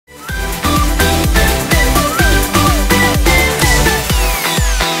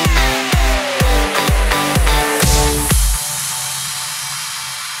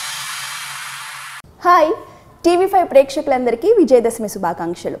TV5 ప్రేక్షకులందరికీ విజయదశమి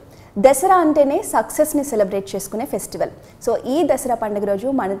శుభాకాంక్షలు. దసరా అంటేనే సక్సెస్ ని సెలబ్రేట్ చేసుకునే ఫెస్టివల్. సో ఈ దసరా పండుగ రోజు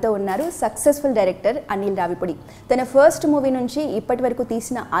మనతో ఉన్నారు సక్సెస్ఫుల్ డైరెక్టర్ అనిల్ రావిపుడి. తన ఫస్ట్ మూవీ నుంచి ఇప్పటి వరకు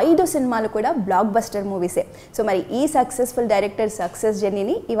తీసిన 5 సినిమాలు కూడా బ్లాక్ బస్టర్ మూవీసే. సో మరి ఈ సక్సెస్ఫుల్ డైరెక్టర్ సక్సెస్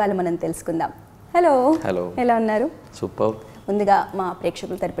జర్నీని ఇవాళ మనం తెలుసుకుందాం. హలో, ఎలా ఉన్నారు? సూపర్. ముందుగా మా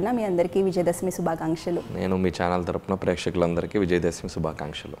ప్రేక్షకుల తరపున మీ అందరికీ విజయదశమి శుభాకాంక్షలు. నేను మీ ఛానల్ తరపున ప్రేక్షకులందరికీ విజయదశమి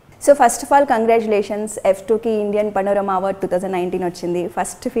శుభాకాంక్షలు. So first of all congratulations, F2కి Indian panorama award 2019 వచ్చింది.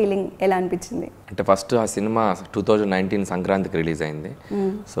 ఫస్ట్ ఫీలింగ్ ఎలా అనిపించింది? అంటే ఫస్ట్ ఆ సినిమా 2019 సంక్రాంతికి రిలీజ్ అయింది.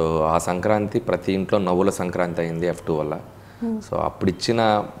 సో ఆ సంక్రాంతి ప్రతి ఇంట్లో నవ్వుల సంక్రాంతి అయింది F2 వల్ల. సో అప్పుడు ఇచ్చిన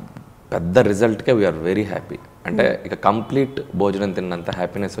పెద్ద రిజల్ట్కే వీఆర్ వెరీ హ్యాపీ. అంటే ఇక కంప్లీట్ భోజనం తిన్నంత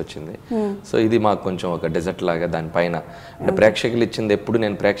హ్యాపీనెస్ వచ్చింది. సో ఇది మాకు కొంచెం ఒక డెజర్ట్ లాగా దానిపైన. అంటే ప్రేక్షకులు ఇచ్చింది ఎప్పుడు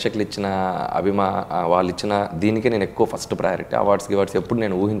నేను ప్రేక్షకులు ఇచ్చిన వాళ్ళు ఇచ్చిన దీనికే నేను ఎక్కువ ఫస్ట్ ప్రయారిటీ. అవార్డ్స్ ఎప్పుడు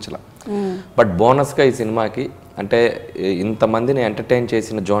నేను ఊహించలే. బట్ బోనస్గా ఈ సినిమాకి అంటే ఇంతమందిని ఎంటర్టైన్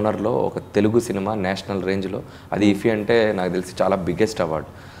చేసిన జోనర్లో ఒక తెలుగు సినిమా నేషనల్ రేంజ్లో అది ఇఫీ అంటే నాకు తెలిసి చాలా biggest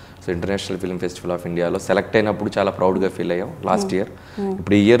award. So international film festival of ఇండియాలో సెలెక్ట్ అయినప్పుడు చాలా ప్రౌడ్గా ఫీల్ అయ్యాం లాస్ట్ ఇయర్.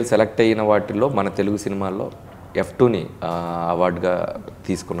 ఇప్పుడు ఈ ఇయర్ సెలెక్ట్ అయిన వాటిల్లో మన తెలుగు సినిమాల్లో F2ని అవార్డుగా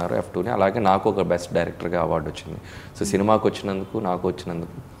తీసుకున్నారు. F2ని అలాగే నాకు ఒక బెస్ట్ డైరెక్టర్గా అవార్డు వచ్చింది. సో సినిమాకి వచ్చినందుకు నాకు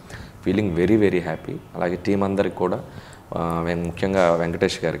వచ్చినందుకు ఫీలింగ్ వెరీ వెరీ హ్యాపీ. అలాగే టీం అందరికి కూడా ముఖ్యంగా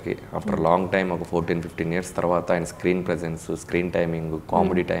వెంకటేష్ గారికి ఆఫ్టర్ లాంగ్ టైం ఒక 14-15 ఇయర్స్ తర్వాత ఆయన screen presence, screen timing,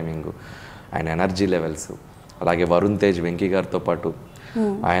 comedy timing, ఆయన ఎనర్జీ లెవెల్స్, అలాగే వరుణ్ తేజ్ వెంకీ గారితో పాటు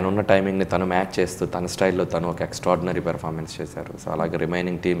ఆయన ఉన్న టైమింగ్ని తను మ్యాచ్ చేస్తూ తన స్టైల్లో తను ఒక ఎక్స్ట్రాడినరీ పెర్ఫార్మెన్స్ చేశారు. సో అలాగే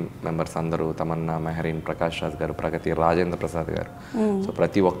రిమైనింగ్ టీమ్ మెంబర్స్ అందరూ తమన్నా, మెహరీన్, ప్రకాష్ రాజ్ గారు, ప్రగతి, రాజేంద్ర ప్రసాద్ గారు, సో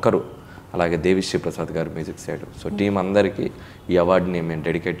ప్రతి ఒక్కరూ, అలాగే దేవిశ్రీ ప్రసాద్ గారు మ్యూజిక్ సైడ్. సో టీం అందరికీ ఈ అవార్డుని మేము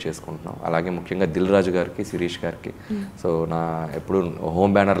డెడికేట్ చేసుకుంటున్నాం. అలాగే ముఖ్యంగా దిల్ రాజు గారికి, శిరీష్ గారికి. సో నా ఎప్పుడు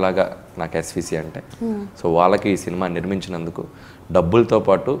హోమ్ బ్యానర్ లాగా నాకు SVC అంటే. సో వాళ్ళకి ఈ సినిమా నిర్మించినందుకు డబ్బులతో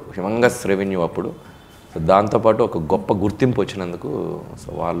పాటు హ్యూమంగస్ రెవెన్యూ అప్పుడు, సో దాంతోపాటు ఒక గొప్ప గుర్తింపు వచ్చినందుకు సో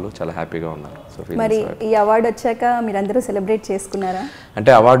వాళ్ళు చాలా హ్యాపీగా ఉన్నారు. సో మరి ఈ అవార్డు వచ్చాక మీరందరూ సెలబ్రేట్ చేసుకున్నారా?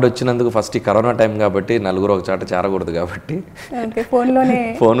 అంటే అవార్డు వచ్చినందుకు ఫస్ట్ ఈ కరోనా టైం కాబట్టి నలుగురు ఒక చాట చేరకూడదు కాబట్టి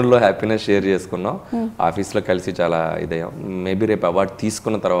ఫోన్లో హ్యాపీనెస్ షేర్ చేసుకున్నాం. ఆఫీస్లో కలిసి చాలా ఇదయ్యాం. మేబీ రేపు అవార్డు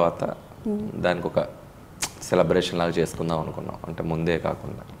తీసుకున్న తర్వాత దానికి ఒక సెలబ్రేషన్ లాగా చేసుకుందాం అనుకున్నాం, అంటే ముందే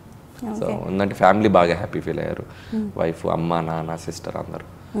కాకుండా. సో ఉందంటే ఫ్యామిలీ బాగా హ్యాపీ ఫీల్ అయ్యారు. వైఫ్, అమ్మ, నాన్న, సిస్టర్ అందరూ.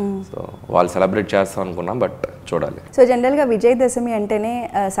 సో వాళ్ళు సెలబ్రేట్ చేస్తాం అనుకున్నాం, బట్ చూడాలి. సో జనరల్గా విజయదశమి అంటేనే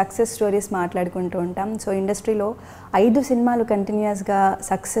సక్సెస్ స్టోరీస్ మాట్లాడుకుంటూ ఉంటాం. సో ఇండస్ట్రీలో 5 సినిమాలు కంటిన్యూస్గా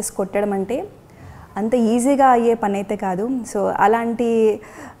సక్సెస్ కొట్టడం అంటే అంత ఈజీగా అయ్యే పని అయితే కాదు. సో అలాంటి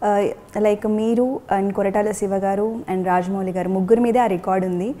లైక్ మీరు అండ్ కొరటాల శివ గారు అండ్ రాజమౌళి గారు ముగ్గురు మీదే ఆ రికార్డ్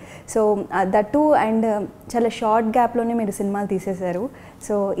ఉంది. సో దట్టు అండ్ చాలా షార్ట్ గ్యాప్లోనే మీరు సినిమాలు తీసేశారు.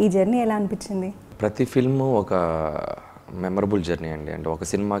 సో ఈ జర్నీ ఎలా అనిపించింది? ప్రతి ఫిల్ము ఒక మెమరబుల్ జర్నీ అండి. అంటే ఒక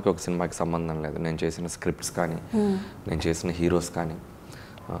సినిమాకి సంబంధం లేదు. నేను చేసిన స్క్రిప్ట్స్ కానీ, నేను చేసిన హీరోస్ కానీ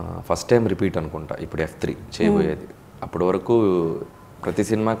ఫస్ట్ టైం రిపీట్ అనుకుంటా ఇప్పుడు F3 చేయబోయేది. అప్పటి వరకు ప్రతి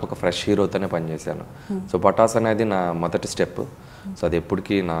సినిమాకి ఒక ఫ్రెష్ హీరోతోనే పనిచేశాను. సో పటాస్ అనేది నా మొదటి స్టెప్. సో అది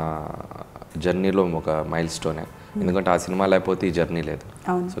ఎప్పటికీ నా జర్నీలో ఒక మైల్ స్టోనే. ఎందుకంటే ఆ సినిమా లేకపోతే ఈ జర్నీ లేదు.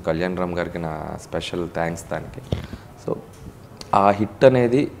 సో కళ్యాణ్ రామ్ గారికి నా స్పెషల్ థ్యాంక్స్ దానికి. సో ఆ హిట్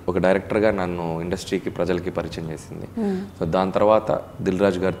అనేది ఒక డైరెక్టర్గా నన్ను ఇండస్ట్రీకి, ప్రజలకి పరిచయం చేసింది. సో దాని తర్వాత దిల్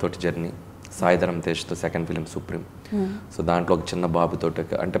రాజు గారితో journey, Sai Dharam తేజ్తో second film supreme. So దాంట్లో ఒక చిన్న బాబుతో,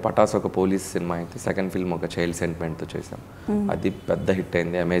 అంటే పటాస్ ఒక పోలీస్ సినిమా అయితే సెకండ్ ఫిల్మ్ ఒక చైల్డ్ సెంటిమెంట్తో చేసాం. అది పెద్ద హిట్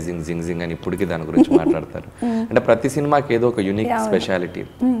అయింది. అమేజింగ్ జింగ్ అని ఇప్పటికీ దాని గురించి మాట్లాడతారు. అంటే ప్రతి సినిమాకి ఏదో ఒక యూనిక్ స్పెషాలిటీ,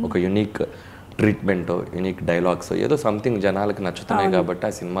 ఒక యూనిక్ ట్రీట్మెంట్, యూనిక్ డైలాగ్స్, ఏదో సంథింగ్ జనాలకి నచ్చుతున్నాయి కాబట్టి ఆ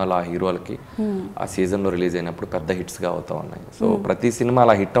సినిమాలో ఆ హీరోలకి ఆ సీజన్లో రిలీజ్ అయినప్పుడు పెద్ద హిట్స్గా అవుతూ ఉన్నాయి. సో ప్రతి సినిమా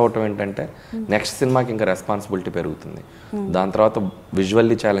అలా హిట్ అవటం ఏంటంటే నెక్స్ట్ సినిమాకి ఇంకా రెస్పాన్సిబిలిటీ పెరుగుతుంది. దాని తర్వాత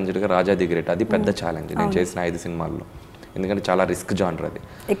విజువల్లీ ఛాలెంజ్డ్గా రాజా ది గ్రేట్, అది పెద్ద ఛాలెంజ్ నేను చేసిన 5 సినిమాల్లో. ఎందుకంటే చాలా రిస్క్ జానర్ అది.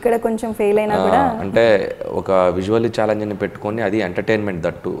 ఇక్కడ కొంచెం ఫెయిల్ అయినా కూడా అంటే ఒక విజువల్లీ ఛాలెంజ్ని పెట్టుకొని అది ఎంటర్టైన్మెంట్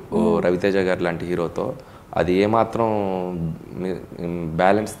దట్టు రవితేజ గారు లాంటి హీరోతో అది ఏమాత్రం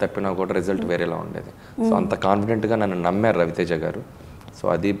బ్యాలెన్స్ తప్పినా కూడా రిజల్ట్ వేరేలా ఉండేది. సో అంత కాన్ఫిడెంట్గా నన్ను నమ్మారు రవితేజ గారు. సో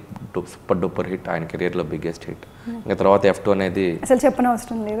అది సూపర్ డూపర్ హిట్, ఆయన కెరీర్లో బిగ్గెస్ట్ హిట్. ఇంకా తర్వాత F2 అనేది అసలు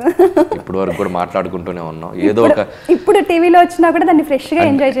చెప్పనవసరం లేదు, ఇప్పటి వరకు కూడా మాట్లాడుకుంటూనే ఉన్నాం. ఏదో ఒక ఇప్పుడు టీవీలో వచ్చినా కూడా దాన్ని ఫ్రెష్గా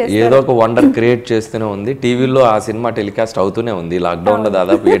ఎంజాయ్ చేస్తాం. ఏదో ఒక వండర్ క్రియేట్ చేస్తూనే ఉంది. టీవీలో ఆ సినిమా టెలికాస్ట్ అవుతూనే ఉంది. లాక్డౌన్లో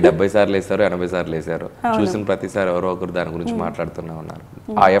దాదాపు 70 సార్లు వేశారు, 80 సార్లు వేశారు. చూసిన ప్రతిసారి ఎవరో ఒకరు దాని గురించి మాట్లాడుతూనే ఉన్నారు.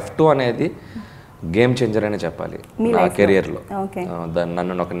 ఆ F2 అనేది గేమ్ చేంజర్ అనే చెప్పాలి నా కెరియర్లో.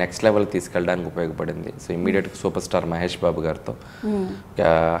 నన్ను ఒక నెక్స్ట్ లెవెల్ తీసుకెళ్ళడానికి ఉపయోగపడింది. సో ఇమ్మీడియట్గా సూపర్ స్టార్ మహేష్ బాబు గారితో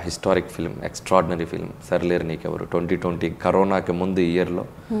historic film, extraordinary film Sarileru నీకెవరు 2020 కరోనాకి ముందు ఇయర్లో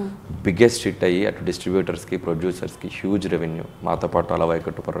బిగ్గెస్ట్ హిట్ అయ్యి అటు డిస్ట్రిబ్యూటర్స్కి ప్రొడ్యూసర్స్కి హ్యూజ్ రెవెన్యూ. మాతో పాటు అలా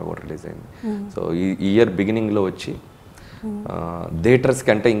వైకట్టుపుర కూడా రిలీజ్ అయింది. సో ఈ ఇయర్ బిగినింగ్లో వచ్చి థియేటర్స్కి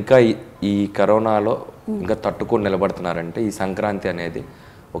అంటే ఇంకా ఈ కరోనాలో ఇంకా తట్టుకొని నిలబడుతున్నారంటే ఈ సంక్రాంతి అనేది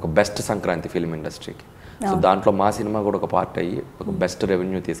ఒక బెస్ట్ సంక్రాంతి ఫిల్మ్ ఇండస్ట్రీకి. సో దాంట్లో మా సినిమా కూడా ఒక పార్ట్ అయ్యి ఒక బెస్ట్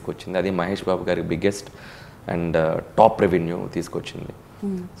రెవెన్యూ తీసుకొచ్చింది. అది మహేష్ బాబు గారికి బిగ్గెస్ట్ అండ్ టాప్ రెవెన్యూ తీసుకొచ్చింది.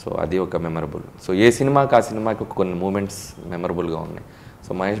 సో అది ఒక మెమరబుల్. సో ఏ సినిమాకి ఆ సినిమాకి కొన్ని మూమెంట్స్ మెమరబుల్గా ఉన్నాయి.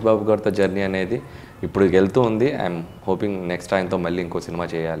 సో మహేష్ బాబు గారితో జర్నీ అనేది ఇప్పుడు వెళ్తూ ఉంది. ఐఎమ్ హోపింగ్ నెక్స్ట్ ఆయనతో మళ్ళీ ఇంకో సినిమా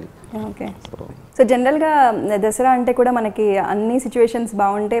చేయాలి. ఓకే. సో జనరల్గా దసరా అంటే కూడా మనకి అన్ని సిచ్యువేషన్స్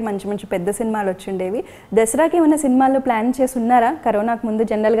బాగుంటే మంచి మంచి పెద్ద సినిమాలు వచ్చిండేవి. దసరాకి ఏమైనా సినిమాలు ప్లాన్ చేసి ఉన్నారా? కరోనాకు ముందు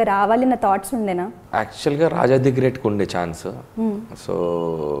జనరల్గా రావాలన్న థాట్స్ ఉండేనా? యాక్చువల్గా రాజా ది గ్రేట్కి ఉండే ఛాన్స్. సో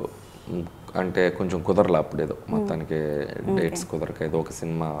అంటే కొంచెం కుదరలే అప్పుడు, ఏదో మొత్తానికి డేట్స్ కుదరక ఏదో ఒక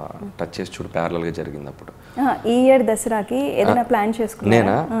సినిమా టచ్ చేసి చూడు ప్యారలల్గా జరిగింది అప్పుడు. ఈ ఇయర్ దసరాకి ఏదైనా ప్లాన్ చేసుకున్నా?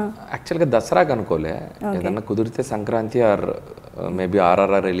 నేనా యాక్చువల్గా దసరాకి అనుకోలే, ఏదన్నా కుదిరితే Sankranti or maybe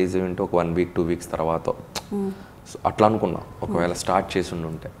RRR release ఉంటే ఒక 1 వీక్ 2 వీక్స్ తర్వాత అట్లా అనుకున్నాం. ఒకవేళ స్టార్ట్ చేసి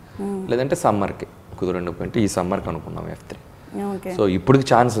ఉంటే, లేదంటే సమ్మర్కి కుదిరండిపోయింటే ఈ సమ్మర్కి అనుకున్నాం F3. సో ఇప్పటికి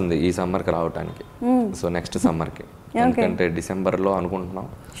ఛాన్స్ ఉంది ఈ సమ్మర్కి రావడానికి. సో నెక్స్ట్ సమ్మర్కి, ఎందుకంటే డిసెంబర్లో అనుకుంటున్నాం.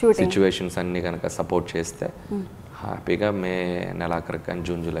 సిచ్యువేషన్స్ అన్నీ కనుక సపోర్ట్ చేస్తే హ్యాపీగా మే నెలాఖరికి కానీ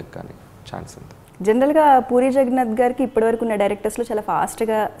జూన్ జూలైకి కానీ ఛాన్స్ ఉంది. జనరల్గా పూరి జగన్నాథ్ గారికి ఇప్పటివరకు ఉన్న డైరెక్టర్స్లో చాలా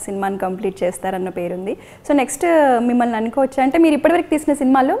ఫాస్ట్గా సినిమాని కంప్లీట్ చేస్తారన్న పేరుంది. సో నెక్స్ట్ మిమ్మల్ని అనుకోవచ్చా? అంటే మీరు ఇప్పటివరకు తీసిన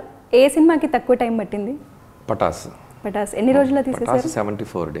సినిమాలో ఏ సినిమాకి తక్కువ టైం పట్టింది? పటాస్. పటాస్ ఎన్ని రోజుల్లో తీసేశారు?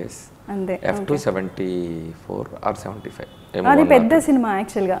 74 days. అంతే. F2 74 or 75. అది పెద్ద సినిమా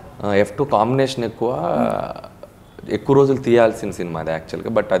యాక్చువల్గా. F2 కాంబినేషన్ ఎక్కువ రోజులు తీయాల్సిన సినిమా అది యాక్చువల్గా.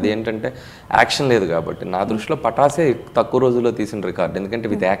 బట్ అది ఏంటంటే యాక్షన్ లేదు కాబట్టి నా దృష్టిలో పటాసే తక్కువ రోజుల్లో తీసిన రికార్డ్. ఎందుకంటే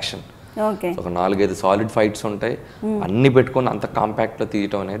విత్ యాక్షన్ ఒక 4-5 సాలిడ్ ఫైట్స్ ఉంటాయి, అన్ని పెట్టుకొని అంత కాంపాక్ట్లో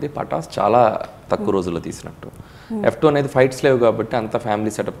తీయటం అనేది పటాస్ చాలా తక్కువ రోజుల్లో తీసినట్టు. F2 అనేది ఫైట్స్ లేవు కాబట్టి అంత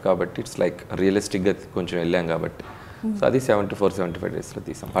ఫ్యామిలీ సెటప్ కాబట్టి ఇట్స్ లైక్ రియలిస్టిక్గా కొంచెం వెళ్ళాం కాబట్టి. సో అది 74-75 డేస్లో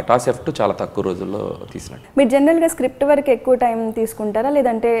తీసాం. పటాస్ F2 చాలా తక్కువ రోజుల్లో తీసినట్టు. మీరు జనరల్గా స్క్రిప్ట్ వరకు ఎక్కువ టైం తీసుకుంటారా,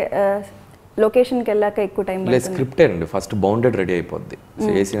 లేదంటే లొకేషన్కి వెళ్ళాక ఎక్కువ టైం? లేదు, స్క్రిప్టే అండి. ఫస్ట్ బౌండెడ్ రెడీ అయిపోద్ది. సో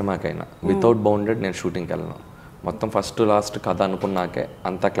ఏ సినిమాకైనా వితౌట్ బౌండెడ్ నేను షూటింగ్కి వెళ్ళను. మొత్తం ఫస్ట్ లాస్ట్ కథ అనుకున్నాకే,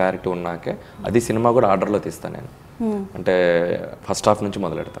 అంత క్లారిటీ ఉన్నాకే అది సినిమా కూడా ఆర్డర్లో తీస్తాను నేను. అంటే ఫస్ట్ హాఫ్ నుంచి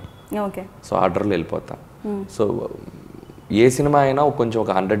మొదలెడతాను. ఓకే. సో ఆర్డర్లో వెళ్ళిపోతాను. సో ఏ సినిమా అయినా కొంచెం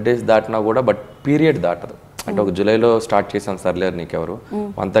ఒక 100 days దాటినా కూడా బట్ పీరియడ్ దాటదు. అంటే ఒక జూలైలో స్టార్ట్ చేసాం సరిలేరు నీకెవరు,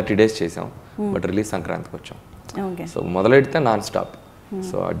 130 days చేసాం, బట్ రిలీజ్ సంక్రాంతికి వచ్చాం. సో మొదలెడితే నాన్ స్టాప్.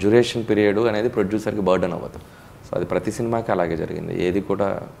 సో ఆ డ్యూరేషన్ పీరియడ్ అనేది ప్రొడ్యూసర్కి బర్డన్ అవ్వదు. సో అది ప్రతి సినిమాకి అలాగే జరిగింది. ఏది కూడా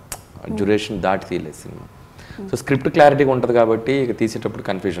డ్యూరేషన్ దాటి తీయలేదు సినిమా. సో స్క్రిప్ట్ క్లారిటీగా ఉంటుంది కాబట్టి ఇక తీసేటప్పుడు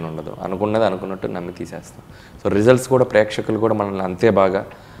కన్ఫ్యూజన్ ఉండదు. అనుకున్నది అనుకున్నట్టు నమ్మి తీసేస్తాం. సో రిజల్ట్స్ కూడా ప్రేక్షకులు కూడా మనల్ని అంతే బాగా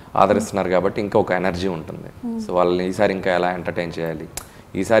ఆదరిస్తున్నారు కాబట్టి ఇంకా ఒక ఎనర్జీ ఉంటుంది. సో వాళ్ళని ఈసారి ఇంకా ఎలా ఎంటర్టైన్ చేయాలి,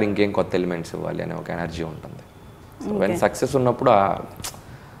 ఈసారి ఇంకేం కొత్త ఎలిమెంట్స్ ఇవ్వాలి అనే ఒక ఎనర్జీ ఉంటుంది. సో వెన్ సక్సెస్ ఉన్నప్పుడు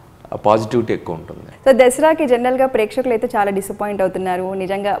పాజిటివిటీ ఎక్కువ ఉంటుంది. సో దసరాకి జనరల్గా ప్రేక్షకులు అయితే చాలా డిసప్పాయింట్ అవుతున్నారు.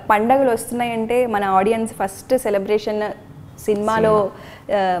 నిజంగా పండగలు వస్తున్నాయంటే మన ఆడియన్స్ ఫస్ట్ సెలబ్రేషన్ సినిమాలో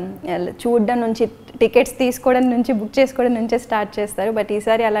చూడడం నుంచి, టికెట్స్ తీసుకోవడం నుంచి, బుక్ చేసుకోవడం నుంచే స్టార్ట్ చేస్తారు. బట్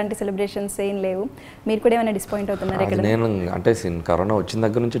ఈసారి అలాంటి సెలబ్రేషన్స్ ఏం లేవు. మీరు కూడా ఏమైనా డిసప్పాయింట్ అవుతున్నారు ఇక్కడ? నేను అంటే కరోనా వచ్చిన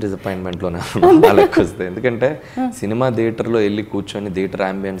దగ్గర నుంచి డిసప్పాయింట్మెంట్లోనే ఎక్కువ వస్తుంది. ఎందుకంటే సినిమా థియేటర్లో వెళ్ళి కూర్చొని థియేటర్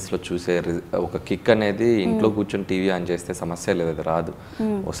అంబియన్స్లో చూసే ఒక కిక్ అనేది ఇంట్లో కూర్చొని టీవీ ఆన్ చేస్తే సమస్య లేదు, అది రాదు.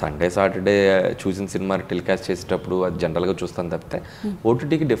 ఓ సండే సాటర్డే చూసిన సినిమా టెలికాస్ట్ చేసేటప్పుడు అది జనరల్గా చూస్తాను తప్పితే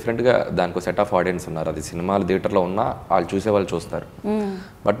ఓటీటీకి డిఫరెంట్గా దానికి సెట్ ఆఫ్ ఆడియన్స్ ఉన్నారు. అది సినిమాలు థియేటర్లో ఉన్నా వాళ్ళు చూసే వాళ్ళు చూస్తారు.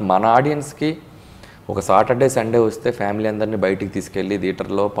 బట్ మన ఆడియన్స్కి ఒక సాటర్డే సండే వస్తే ఫ్యామిలీ అందరినీ బయటికి తీసుకెళ్ళి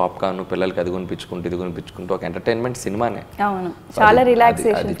థియేటర్లో పాప్కార్న్ పిల్లలకి అది కొనిపించుకుంటూ ఇది కొనిపించుకుంటూ ఒక ఎంటర్టైన్మెంట్ సినిమానే.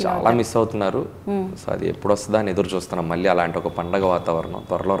 అది చాలా మిస్ అవుతున్నారు. సో అది ఎప్పుడు వస్తుందా అని ఎదురు చూస్తున్నాం. మళ్ళీ అలాంటి ఒక పండగ వాతావరణం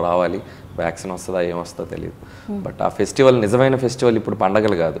త్వరలో రావాలి. వ్యాక్సిన్ వస్తుందా ఏమొస్తుందో తెలియదు. బట్ ఆ ఫెస్టివల్, నిజమైన ఫెస్టివల్ ఇప్పుడు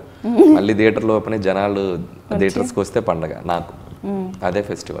పండగలు కాదు, మళ్ళీ థియేటర్లో ఓపెన్ జనాలు థియేటర్స్కి వస్తే పండగ. నాకు అదే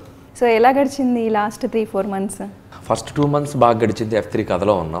ఫెస్టివల్. సో ఎలా గడిచింది లాస్ట్ 3-4 months? ఫస్ట్ 2 months బాగా గడిచింది. F3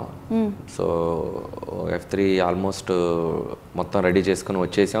 కథలో ఉన్నాం. సో F3 ఆల్మోస్ట్ మొత్తం రెడీ చేసుకుని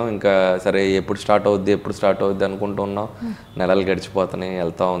వచ్చేసాం. ఇంకా సరే ఎప్పుడు స్టార్ట్ అవుద్ది అనుకుంటూ ఉన్నాం. నెలలు గడిచిపోతున్నాయి,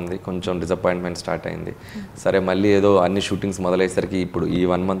 వెళ్తూ ఉంది. కొంచెం డిసప్పాయింట్మెంట్ స్టార్ట్ అయింది. సరే మళ్ళీ ఏదో అన్ని షూటింగ్స్ మొదలయ్యేసరికి ఇప్పుడు ఈ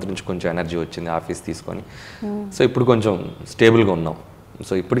 1 month నుంచి కొంచెం ఎనర్జీ వచ్చింది ఆఫీస్ తీసుకొని. సో ఇప్పుడు కొంచెం స్టేబుల్గా ఉన్నాం.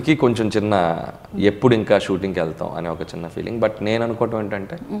 సో ఇప్పటికీ కొంచెం చిన్న ఎప్పుడు ఇంకా షూటింగ్కి వెళ్తాం అనే ఒక చిన్న ఫీలింగ్. బట్ నేను అనుకోవటం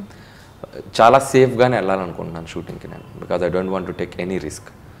ఏంటంటే చాలా సేఫ్గానే వెళ్ళాలనుకుంటున్నాను షూటింగ్కి నేను, because I don't want to take any risk.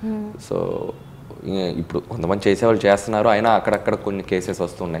 So ఇప్పుడు కొంతమంది చేసేవాళ్ళు చేస్తున్నారు, అయినా అక్కడక్కడ కొన్ని కేసెస్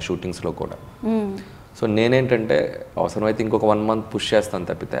వస్తున్నాయి షూటింగ్స్లో కూడా. సో నేనేంటంటే అవసరమైతే ఇంకొక 1 month పుష్ చేస్తాను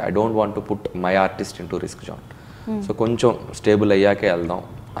తప్పితే I don't want to put my artist in to risk zone. So కొంచెం స్టేబుల్ అయ్యాకే వెళ్దాం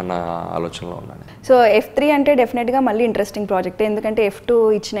అన్న ఆలోచనలో ఉన్నాను. సో F3 అంటే డెఫినెట్గా మళ్ళీ ఇంట్రెస్టింగ్ ప్రాజెక్ట్, ఎందుకంటే F2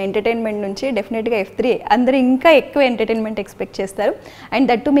 ఇచ్చిన ఎంటర్టైన్మెంట్ నుంచి డెఫినెట్గా F3 అందరూ ఇంకా ఎక్కువ ఎంటర్టైన్మెంట్ ఎక్స్పెక్ట్ చేస్తారు. అండ్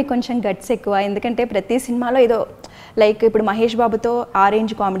దట్టు మీకు కొంచెం గట్స్ ఎక్కువ, ఎందుకంటే ప్రతి సినిమాలో ఏదో లైక్ ఇప్పుడు మహేష్ బాబుతో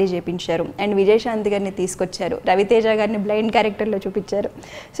ఆరెంజ్ కామెడీ చేయించారు, అండ్ విజయశాంతి గారిని తీసుకొచ్చారు, రవితేజ గారిని బ్లైండ్ క్యారెక్టర్లో చూపించారు.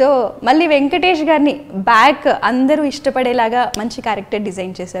 సో మళ్ళీ వెంకటేష్ గారిని బ్యాక్ అందరూ ఇష్టపడేలాగా మంచి క్యారెక్టర్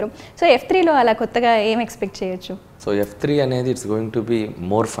డిజైన్ చేశారు. సో F3లో అలా కొత్తగా ఏం ఎక్స్పెక్ట్ చేయొచ్చు? సో F3 అనేది it's going to be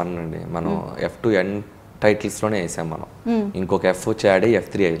more fun అండి. మనం F2 ఎండ్ టైటిల్స్లోనే వేసాం మనం, ఇంకొక F వచ్చి యాడ్ అయ్యి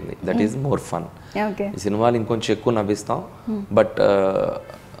F3 అయింది. That is more fun. ఈ సినిమాలు ఇంకొంచెం ఎక్కువ నవ్విస్తాం, బట్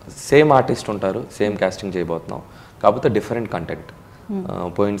సేమ్ ఆర్టిస్ట్ ఉంటారు, సేమ్ కాస్టింగ్ చేయబోతున్నాం, కాకపోతే డిఫరెంట్ కంటెంట్.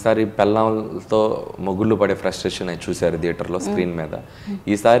 పోయినసారి పెళ్ళాంతో మొగుళ్ళు పడే ఫ్రస్ట్రేషన్ అది చూశారు థియేటర్లో స్క్రీన్ మీద.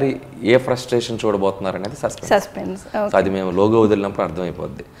 ఈసారి ఏ ఫ్రస్ట్రేషన్ చూడబోతున్నారు అనేది సస్పెన్స్. అది మేము లోగో వదిలినప్పుడు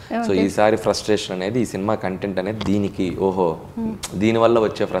అర్థమైపోద్ది. సో ఈసారి ఫ్రస్ట్రేషన్ అనేది ఈ సినిమా కంటెంట్ అనేది దీనికి ఓహో దీనివల్ల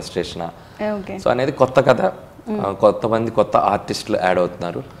వచ్చే ఫ్రస్ట్రేషనా సో అనేది కొత్త కథ, కొంతమంది కొత్త ఆర్టిస్టులు యాడ్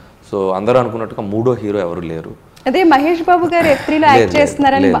అవుతున్నారు. సో అందరూ అనుకున్నట్టుగా మూడో హీరో ఎవరు లేరు. అదే మహేష్ బాబు గారు F3లో యాక్ట్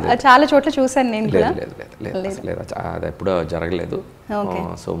చేస్తున్నారని చాలా చోట్ల చూసాను నేను కూడా. లేదు, అది ఎప్పుడూ జరగలేదు.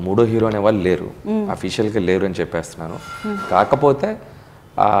 సో మూడో హీరో అనే వాళ్ళు లేరు, అఫీషియల్గా లేరు అని చెప్పేస్తున్నాను. కాకపోతే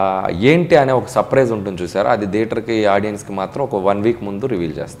ఏంటి అనే ఒక సర్ప్రైజ్ ఉంటుంది చూసారా, అది థియేటర్కి ఆడియన్స్కి మాత్రం ఒక 1 week ముందు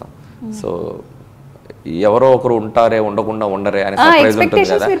రివీల్ చేస్తాం. సో ఎవరో ఒకరు ఉంటారే ఉండకుండా ఉండరే అనే సర్ప్రైజ్ ఉంటుంది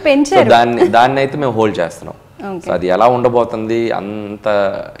కదా, సో దాన్ని అయితే మేము హోల్డ్ చేస్తున్నాం. సో అది ఎలా ఉండబోతుంది అంత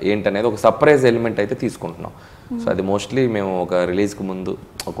ఏంటనేది ఒక సర్ప్రైజ్ ఎలిమెంట్ అయితే తీసుకుంటున్నాం. సో అది మోస్ట్లీ మేము ఒక రిలీజ్కి ముందు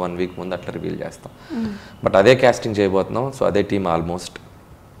ఒక 1 week ముందు అట్లా రివీల్ చేస్తాం. బట్ అదే కాస్టింగ్ చేయబోతున్నాం. సో అదే టీమ్ ఆల్మోస్ట్,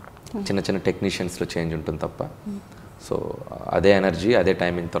 చిన్న చిన్న టెక్నీషియన్స్లో చేంజ్ ఉంటుంది తప్ప. సో అదే ఎనర్జీ అదే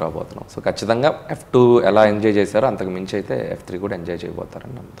టైమింగ్తో రాబోతున్నాం. సో ఖచ్చితంగా F2 ఎలా ఎంజాయ్ చేశారో అంతకు మించి అయితే F3 కూడా ఎంజాయ్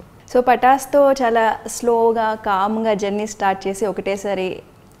చేయబోతారని నమ్ముతాం. సో పటాస్తో చాలా స్లోగా కామ్గా జర్నీ స్టార్ట్ చేసి ఒకటేసారి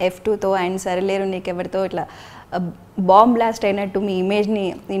F2తో అండ్ సరిలేరు నీకెవరితో ఇట్లా బాంబ్ బ్లాస్ట్ అయినట్టు మీ ఇమేజ్ని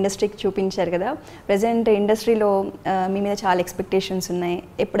ఇండస్ట్రీకి చూపించారు కదా. ప్రజెంట్ ఇండస్ట్రీలో మీ మీద చాలా ఎక్స్పెక్టేషన్స్ ఉన్నాయి.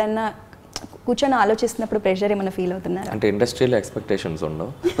 ఎప్పుడన్నా కూర్చొని ఆలోచిస్తున్నప్పుడు ప్రెషర్ ఏమైనా ఫీల్ అవుతున్నారు? అంటే ఇండస్ట్రీలో ఎక్స్పెక్టేషన్స్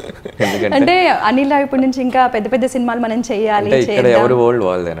ఉండవు, అంటే అనిల్ రావిపూడి నుంచి ఇంకా పెద్ద పెద్ద సినిమాలు మనం చేయాలి. ఇక్కడ ఎవరి వరల్డ్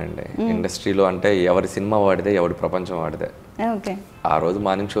వాళ్ళదేనండి ఇండస్ట్రీలో, అంటే ఎవరి సినిమా వాడిదే, ఎవరి ప్రపంచం వాడిదే. ఓకే, ఆ రోజు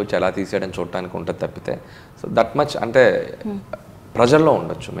మార్నింగ్ షో ఎలా తీసేయడం చూడటానికి ఉంటుంది తప్పితే, సో దట్ మచ్ అంటే ప్రజల్లో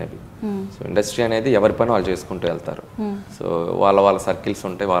ఉండొచ్చు మేబీ. సో ఇండస్ట్రీ అనేది ఎవరి పని వాళ్ళు చేసుకుంటూ వెళ్తారు. సో వాళ్ళ సర్కిల్స్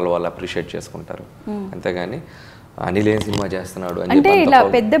ఉంటే వాళ్ళు అప్రిషియేట్ చేసుకుంటారు. అంతేగాని అనిల్ ఏం సినిమా చేస్తున్నాడు అంటే ఇలా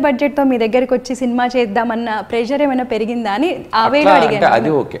పెద్ద బడ్జెట్ తో మీ దగ్గరికి వచ్చి సినిమా చేద్దామన్న ప్రెషర్ ఏమైనా పెరిగిందా అని అంటే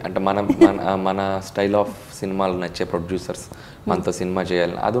అది ఓకే. అంటే మన స్టైల్ ఆఫ్ సినిమాలు నచ్చే ప్రొడ్యూసర్స్ మనతో సినిమా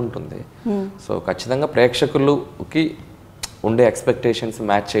చేయాలని అది ఉంటుంది. సో ఖచ్చితంగా ప్రేక్షకులకి ఉండే ఎక్స్పెక్టేషన్స్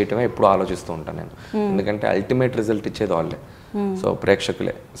మ్యాచ్ చేయటమే ఎప్పుడు ఆలోచిస్తూ ఉంటాను నేను, ఎందుకంటే అల్టిమేట్ రిజల్ట్ ఇచ్చేది వాళ్ళే. సో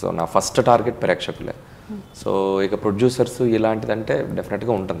ప్రేక్షకులే, సో నా ఫస్ట్ టార్గెట్ ప్రేక్షకులే. సో ఇక ప్రొడ్యూసర్స్ ఇలాంటిదంటే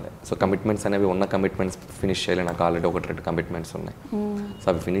డెఫినెట్గా ఉంటుంది. సో కమిట్మెంట్స్ అనేవి ఉన్న కమిట్మెంట్స్ ఫినిష్ చేయాలి. నాకు ఆల్రెడీ 1-2 కమిట్మెంట్స్ ఉన్నాయి. సో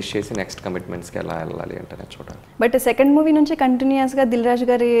అవి ఫినిష్ చేసి నెక్స్ట్ కమిట్మెంట్స్కి ఎలా వెళ్ళాలి అంటే చూడాలి. బట్ సెకండ్ మూవీ నుంచి కంటిన్యూస్గా దిల్ రాజు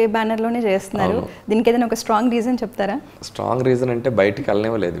గారి బ్యానర్లోనే చేస్తున్నారు. దీనికి ఏదైనా ఒక స్ట్రాంగ్ రీజన్ చెప్తారా? స్ట్రాంగ్ రీజన్ అంటే బయటికి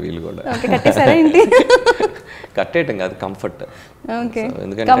వెళ్ళనివ్వలేదు వీళ్ళు కూడా. కట్టేయటం కాదు, కంఫర్ట్.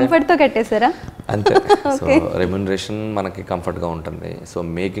 కంఫర్ట్తో కట్టేసారా? అంతే. సో రెమ్యునరేషన్ మనకి కంఫర్ట్గా ఉంటుంది. సో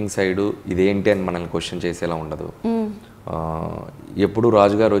మేకింగ్ సైడు ఇదేంటి అని మనల్ని క్వశ్చన్ చేసేలా ఉండదు. ఎప్పుడు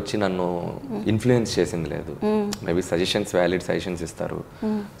రాజుగారు వచ్చి నన్ను ఇన్ఫ్లుయెన్స్ చేసింది లేదు. మేబీ సజెషన్స్, వ్యాలిడ్ సజెషన్స్ ఇస్తారు.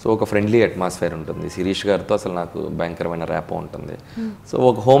 సో ఒక ఫ్రెండ్లీ అట్మాస్ఫియర్ ఉంటుంది. శిరీష్ గారితో అసలు నాకు భయంకరమైన ర్యాపో ఉంటుంది. సో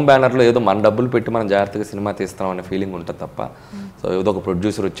ఒక హోమ్ బ్యానర్లో ఏదో మన డబ్బులు పెట్టి మనం జాగ్రత్తగా సినిమా తీస్తాం అనే ఫీలింగ్ ఉంటుంది తప్ప, సో ఏదో ఒక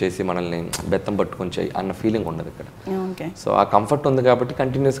ప్రొడ్యూసర్ వచ్చేసి మనల్ని బెత్తం పట్టుకొని చేయి అన్న ఫీలింగ్ ఉండదు ఇక్కడ. సో ఆ కంఫర్ట్ ఉంది కాబట్టి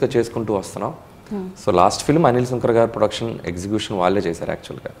కంటిన్యూస్గా చేసుకుంటూ వస్తున్నాం. So last film Anil Shankar గారు ప్రొడక్షన్ ఎగ్జిక్యూషన్ వాళ్ళే చేశారు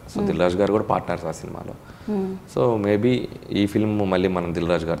యాక్చువల్గా. సో దిల్ రాజు గారు కూడా పార్ట్నర్స్ ఆ సినిమాలో. సో మేబీ ఈ ఫిల్మ్ మళ్ళీ మనం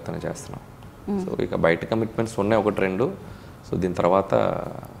దిల్ రాజు గారితోనే చేస్తున్నాం. సో ఇక బయట కమిట్మెంట్స్ ఉన్నాయి 1-2. సో దీని తర్వాత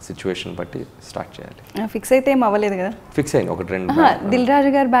సిచ్యువేషన్ బట్టి స్టార్ట్ చేయాలి. ఫిక్స్ అయితే ఏం అవ్వలేదు కదా? ఫిక్స్ అయింది 1-2. దిల్ రాజు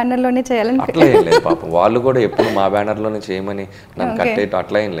గారి బ్యానర్లోనే చేయాలని అట్లా ఏం లేదు పాపం. వాళ్ళు కూడా ఎప్పుడు మా బ్యానర్లోనే చేయమని నన్ను కట్టేయటం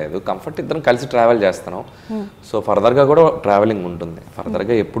అట్లా ఏం లేదు. కంఫర్ట్ ఇద్దరం కలిసి ట్రావెల్ చేస్తున్నాం. సో ఫర్దర్గా కూడా ట్రావెలింగ్ ఉంటుంది.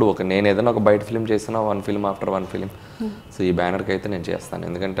 ఫర్దర్గా ఎప్పుడు నేను ఏదైనా ఒక బయట ఫిల్మ్ చేసినా 1 film ఆఫ్టర్ 1 film. సో ఈ బ్యానర్కి అయితే నేను చేస్తాను,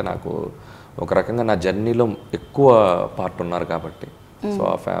 ఎందుకంటే నాకు ఒక రకంగా నా జర్నీలో ఎక్కువ పార్ట్ ఉన్నారు కాబట్టి. సో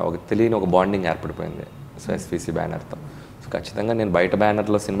ఒక తెలియని ఒక బాండింగ్ ఏర్పడిపోయింది సో ఎస్విసి బ్యానర్తో. సో ఖచ్చితంగా నేను బయట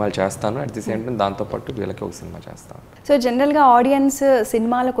బ్యానర్లో సినిమాలు చేస్తాను, అట్ ది సేమ్ టైం దాంతోపాటు వీళ్ళకి ఒక సినిమా చేస్తాను. సో జనరల్గా ఆడియన్స్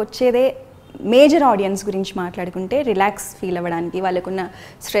సినిమాలకు వచ్చేదే మేజర్ ఆడియన్స్ గురించి మాట్లాడుకుంటే రిలాక్స్ ఫీల్ అవ్వడానికి, వాళ్ళకున్న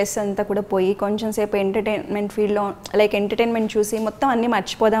స్ట్రెస్ అంతా కూడా పోయి కొంచెం సేపు ఎంటర్టైన్మెంట్ ఫీల్డ్లో లైక్ ఎంటర్టైన్మెంట్ చూసి మొత్తం అన్నీ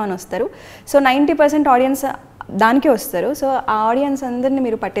మర్చిపోదామని వస్తారు. సో 90% ఆడియన్స్ దానికే వస్తారు. సో ఆ ఆడియన్స్ అందరినీ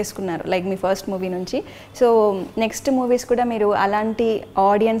మీరు పట్టేసుకున్నారు లైక్ మీ ఫస్ట్ మూవీ నుంచి. సో నెక్స్ట్ మూవీస్ కూడా మీరు అలాంటి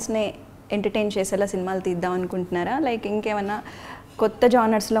ఆడియన్స్ని ఎంటర్టైన్ చేసేలా సినిమాలు తీద్దాం అనుకుంటున్నారా, లైక్ ఇంకేమైనా కొత్త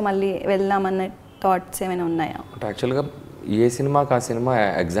జానర్స్లో మళ్ళీ వెళ్దామన్న థాట్స్ ఏమైనా ఉన్నాయా? యాక్చువల్గా ఏ సినిమాకి ఆ సినిమా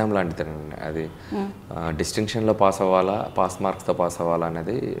ఎగ్జామ్ లాంటిదేనండి. అది డిస్టింక్షన్లో పాస్ అవ్వాలా, పాస్ మార్క్స్తో పాస్ అవ్వాలా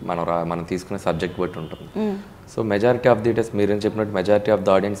అనేది మనం తీసుకునే సబ్జెక్ట్ బట్టి ఉంటుంది. So majority of the days మీరేం చెప్పినట్టు మెజారిటీ ఆఫ్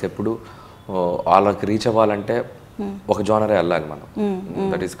ద ఆడియన్స్ ఎప్పుడు వాళ్ళకి రీచ్ అవ్వాలంటే ఒక జోనరే వెళ్ళాలి మనం,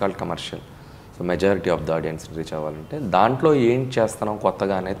 that is called commercial. So majority of the audience reach అవ్వాలంటే దాంట్లో ఏం చేస్తున్నాం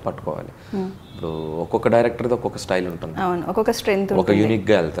కొత్తగా అనేది పట్టుకోవాలి. ఇప్పుడు ఒక్కొక్క డైరెక్టర్ది ఒక్కొక్క స్టైల్ ఉంటుంది, ఒక్కొక్క స్ట్రెంత్, ఒక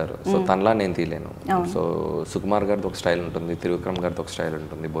యూనిక్గా వెళ్తారు. సో తనలా నేను తీయలేను. సో సుకుమార్ గారిది ఒక స్టైల్ ఉంటుంది, త్రివిక్రమ్ గారిది ఒక స్టైల్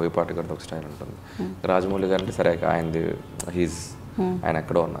ఉంటుంది, బోయపాటి గారిది ఒక స్టైల్ ఉంటుంది, రాజమౌళి గారి సరే ఆయనది ఆయన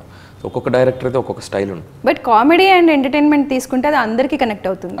ఎక్కడో ఉన్నారు. సో ఒక్కొక్క డైరెక్టర్ది ఒక్కొక్క స్టైల్ ఉంటుంది. బట్ కామెడీ అండ్ ఎంటర్టైన్మెంట్ తీసుకుంటే అది అందరికీ కనెక్ట్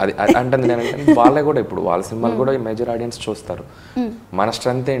అవుతుంది. అది అంటే నేను వాళ్ళే కూడా ఇప్పుడు వాళ్ళ సినిమాలు కూడా మేజర్ ఆడియన్స్ చూస్తారు. మన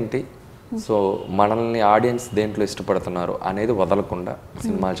స్ట్రెంత్ ఏంటి, సో మనల్ని ఆడియన్స్ దేంట్లో ఇష్టపడుతున్నారు అనేది వదలకుండా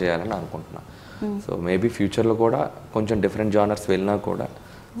సినిమాలు చేయాలని అనుకుంటున్నా. సో మేబీ ఫ్యూచర్లో కూడా కొంచెం డిఫరెంట్ జానర్స్ వెళ్ళినా కూడా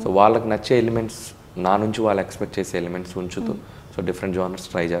సో వాళ్ళకి నచ్చే ఎలిమెంట్స్ నా నుంచి వాళ్ళు ఎక్స్పెక్ట్ చేసే ఎలిమెంట్స్ ఉంచుతూ సో డిఫరెంట్ జానర్స్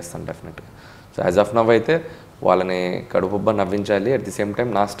ట్రై చేస్తాను డెఫినెట్గా. సో యాజ్ ఆఫ్ నవ్ అయితే వాళ్ళని కడుపుబ్బ నవ్వించాలి, అట్ ది సేమ్ టైం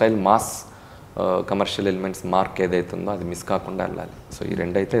నా style mass commercial elements mark ఏదైతే ఉందో అది మిస్ కాకుండా వెళ్ళాలి. సో ఈ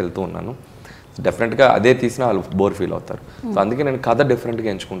రెండైతే వెళ్తూ ఉన్నాను. డెఫినెట్గా అదే తీసినా వాళ్ళు బోర్ ఫీల్ అవుతారు. సో అందుకే నేను కథ డిఫరెంట్గా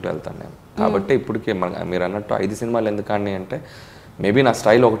ఎంచుకుంటూ వెళ్తాను నేను. కాబట్టి ఇప్పటికీ మీరు అన్నట్టు 5 సినిమాలు ఎందుకని అంటే మేబీ నా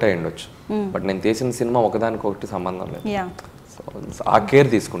స్టైల్ ఒకటే ఉండొచ్చు, బట్ నేను తీసిన సినిమా ఒకదానికొకటి సంబంధం లేదు. సో ఆ కేర్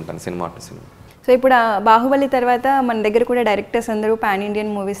తీసుకుంటాను సినిమా టు సినిమా. సో ఇప్పుడు బాహుబలి తర్వాత మన దగ్గర కూడా డైరెక్టర్స్ అందరూ పాన్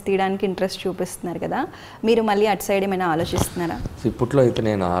ఇండియన్ మూవీస్ తీయడానికి ఇంట్రెస్ట్ చూపిస్తున్నారు కదా, మీరు మళ్ళీ అటు సైడ్ ఏమైనా ఆలోచిస్తున్నారా? సో ఇప్పట్లో అయితే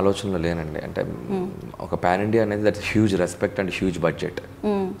నేను ఆలోచనలో లేనండి. అంటే ఒక పాన్ ఇండియా అనేది that's huge respect and huge budget.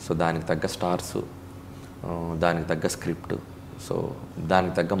 So దానికి తగ్గ స్టార్స్, దానికి తగ్గ స్క్రిప్ట్, సో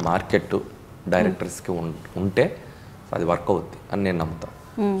దానికి తగ్గ మార్కెట్ డైరెక్టర్స్కి ఉంటే అది వర్క్ అవుద్ది అని నేను నమ్ముతాను.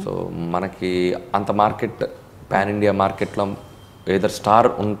 సో మనకి అంత మార్కెట్ పాన్ ఇండియా మార్కెట్లో ఏదర్ స్టార్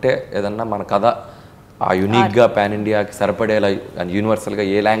ఉంటే ఏదన్నా మన కథ ఆ యూనిక్గా పాన్ ఇండియాకి సరిపడేలా యూనివర్సల్గా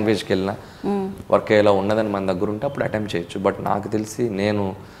ఏ లాంగ్వేజ్కి వెళ్ళినా వర్క్ అయ్యేలా ఉన్నదని మన దగ్గర ఉంటే అప్పుడు అటెంప్ట్ చేయొచ్చు. బట్ నాకు తెలిసి నేను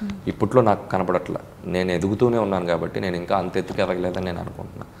ఇప్పట్లో నాకు కనపడట్లా, నేను ఎదుగుతూనే ఉన్నాను కాబట్టి నేను ఇంకా అంత ఎత్తుకు ఎదగలేదని నేను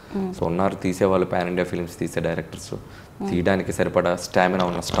అనుకుంటున్నాను. సో ఉన్నారు తీసేవాళ్ళు, పాన్ ఇండియా ఫిల్మ్స్ తీసే డైరెక్టర్స్, తీయడానికి సరిపడా స్టామినా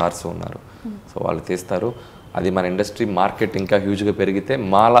ఉన్న స్టార్స్ ఉన్నారు. సో వాళ్ళు తీస్తారు. అది మన ఇండస్ట్రీ మార్కెట్ ఇంకా హ్యూజ్గా పెరిగితే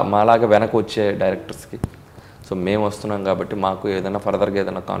మాలాగా వెనక వచ్చే డైరెక్టర్స్కి సో మేము వస్తున్నాం కాబట్టి మాకు ఏదైనా ఫర్దర్గా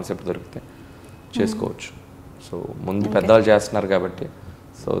ఏదైనా కాన్సెప్ట్ దొరికితే చేసుకోవచ్చు. సో ముందు పెద్దవాళ్ళు చేస్తున్నారు కాబట్టి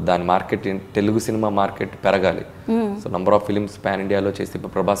సో దాని మార్కెట్ తెలుగు సినిమా మార్కెట్ పెరగాలి. So number of films pan ఇండియాలో చేసి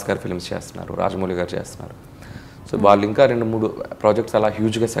ఇప్పుడు ప్రభాస్ గారు ఫిలిమ్స్ చేస్తున్నారు, రాజమౌళి గారు చేస్తున్నారు. సో వాళ్ళు ఇంకా 2-3 ప్రాజెక్ట్స్ అలా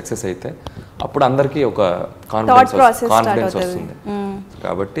హ్యూజ్గా సక్సెస్ అయితే అప్పుడు అందరికీ ఒక కాన్ఫిడెన్స్ వస్తుంది.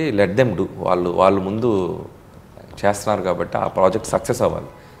 కాబట్టి లెట్ దెమ్ డూ, వాళ్ళు ముందు చేస్తున్నారు కాబట్టి ఆ ప్రాజెక్ట్ సక్సెస్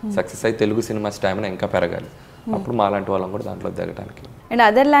అవ్వాలి. సక్సెస్ అయి తెలుగు సినిమా స్టామినా ఇంకా పెరగాలి. అప్పుడు మా లాంటి వాళ్ళం కూడా దాంట్లో దిగడానికి. అండ్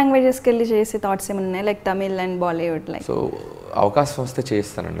అదర్ లాంగ్వేజెస్కి వెళ్ళి చేసే థాట్స్ ఏమైనా ఉన్నాయి, like Tamil and Bollywood like? So అవకాశం వస్తే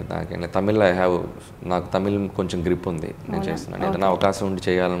చేస్తానండి. తమిళ్ నాకు తమిళ్ కొంచెం గ్రిప్ ఉంది, నేను చేస్తున్నాను. ఏదైనా అవకాశం ఉండి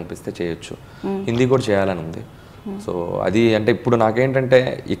చేయాలనిపిస్తే చేయొచ్చు. హిందీ కూడా చేయాలని ఉంది. సో అది అంటే ఇప్పుడు నాకేంటంటే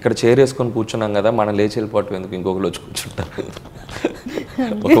ఇక్కడ చేరేసుకొని కూర్చున్నాం కదా, మనం లేచి వెళ్ళిపోవటం ఎందుకు, ఇంకొకరు వచ్చి కూర్చుంటారు.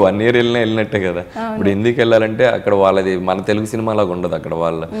 ఒక 1 year వెళ్ళినట్టే కదా. ఇప్పుడు హిందీకి వెళ్ళాలంటే అక్కడ వాళ్ళది మన తెలుగు సినిమాలాగా ఉండదు. అక్కడ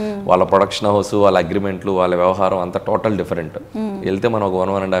వాళ్ళ ప్రొడక్షన్ హౌస్, వాళ్ళ అగ్రిమెంట్లు, వాళ్ళ వ్యవహారం అంతా టోటల్ డిఫరెంట్. వెళ్తే మనం ఒక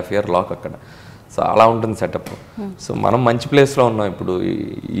 1.5 year లాక్ అక్కడ. సో అలా ఉంటుంది సెటప్. సో మనం మంచి ప్లేస్లో ఉన్నాం ఇప్పుడు.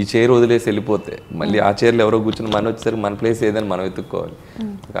 ఈ చైర్ వదిలేసి వెళ్ళిపోతే మళ్ళీ ఆ చైర్లో ఎవరో కూర్చొని మనం వచ్చేసరికి మన ప్లేస్ ఏదని మనం వెతుక్కోవాలి.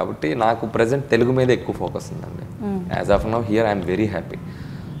 కాబట్టి నాకు ప్రజెంట్ తెలుగు మీద ఎక్కువ ఫోకస్ ఉందండి. As of now here I'm very happy.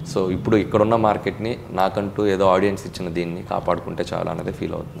 So ఇప్పుడు ఇక్కడున్న మార్కెట్ని నాకంటూ ఏదో ఆడియన్స్ ఇచ్చిన దీన్ని కాపాడుకుంటే చాలా అనేది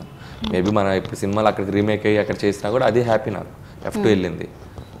ఫీల్ అవుతున్నాను. మేబీ మన ఇప్పుడు సినిమాలు అక్కడికి రీమేక్ అయ్యి అక్కడ చేసినా కూడా అది హ్యాపీ. నాకు F2 వెళ్ళింది,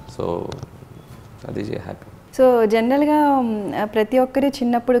 సో అది హ్యాపీ. సో జనరల్గా ప్రతి ఒక్కరు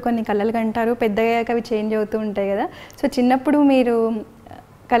చిన్నప్పుడు కొన్ని కళలు కంటారు, పెద్దయ్యాక అవి చేంజ్ అవుతూ ఉంటాయి కదా. సో చిన్నప్పుడు మీరు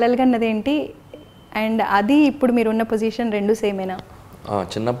కళలు కన్నది ఏంటి, అండ్ అది ఇప్పుడు మీరున్న పొజిషన్ రెండు సేమేనా?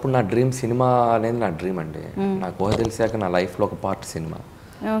 చిన్నప్పుడు నా డ్రీమ్ సినిమా అనేది నా డ్రీమ్ అండి. నాకు ఊహ తెలిసాక నా లైఫ్లో ఒక పార్ట్ సినిమా.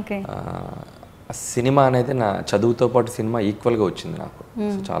 ఓకే. సినిమా అనేది నా చదువుతో పాటు సినిమా ఈక్వల్గా వచ్చింది నాకు.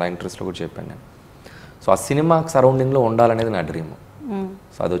 సో చాలా ఇంట్రెస్ట్లో కూడా చెప్పాను నేను. సో ఆ సినిమా సరౌండింగ్లో ఉండాలనేది నా డ్రీమ్.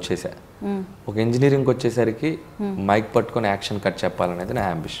 సో అది వచ్చేసా. ఒక ఇంజనీరింగ్కి వచ్చేసరికి మైక్ పట్టుకొని యాక్షన్ కట్ చెప్పాలనేది నా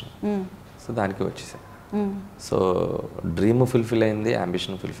అంబిషన్. సో దానికి వచ్చేసా. సో డ్రీమ్ ఫుల్ఫిల్ అయింది,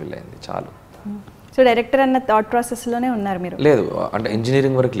 అంబిషన్ ఫుల్ఫిల్ అయింది, చాలు. సో డైరెక్టర్ అన్న థాట్ ప్రాసెస్లోనే ఉన్నారు మీరు? లేదు, అంటే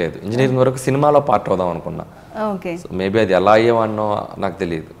ఇంజనీరింగ్ వరకు లేదు. ఇంజనీరింగ్ వరకు సినిమాలో పార్ట్ అవుదాం అనుకున్నా. ఓకే. మేబీ అది ఎలా అయ్యేవాడినో నాకు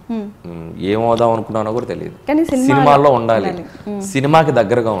తెలియదు, ఏమవుదాం అనుకున్నానో కూడా తెలియదు. సినిమాల్లో ఉండాలి, సినిమాకి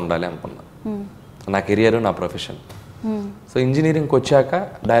దగ్గరగా ఉండాలి అనుకున్నా, నా కెరియర్, నా ప్రొఫెషన్. సో ఇంజనీరింగ్కి వచ్చాక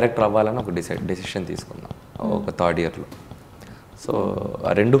డైరెక్టర్ అవ్వాలని ఒక డెసిషన్ తీసుకున్నా ఒక థర్డ్ ఇయర్లో. సో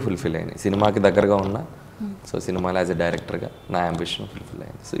ఆ రెండు ఫుల్ఫిల్ అయినాయి, సినిమాకి దగ్గరగా ఉన్నా. సో సినిమాలో యాజ్ ఎ డైరెక్టర్గా నా అంబిషన్ ఫుల్ఫిల్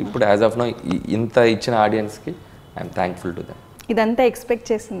అయింది. సో ఇప్పుడు యాజ్ ఆఫ్ నో ఇంత ఇచ్చిన ఆడియన్స్కి ఐఎమ్ థ్యాంక్ఫుల్ టు దెమ్. ఇదంతా ఎక్స్పెక్ట్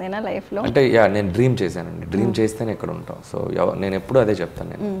చేసిందేనా లైఫ్లో? అంటే నేను డ్రీమ్ చేశానండి, డ్రీమ్ చేస్తేనే ఇక్కడ ఉంటాం. సో నేను ఎప్పుడు అదే చెప్తాను,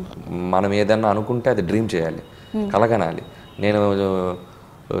 నేను మనం ఏదన్నా అనుకుంటే అది డ్రీమ్ చేయాలి, కలగనాలి. నేను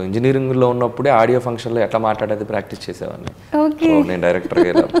ఇంజనీరింగ్లో ఉన్నప్పుడే ఆడియో ఫంక్షన్లో ఎట్లా మాట్లాడేది ప్రాక్టీస్ చేసేవాడిని. నేను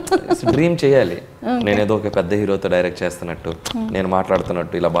డైరెక్టర్గా డ్రీమ్ చేయాలి, నేను ఏదో ఒక పెద్ద హీరోతో డైరెక్ట్ చేస్తున్నట్టు, నేను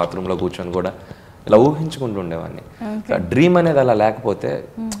మాట్లాడుతున్నట్టు ఇలా బాత్రూంలో కూర్చొని కూడా ఇలా ఊహించుకుంటూ ఉండేవాడిని. డ్రీమ్ అనేది అలా లేకపోతే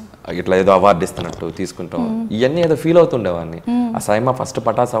ఇట్లా ఏదో అవార్డు ఇస్తున్నట్టు తీసుకుంటాం, ఇవన్నీ ఏదో ఫీల్ అవుతుండేవాడిని. ఆ సైమా ఫస్ట్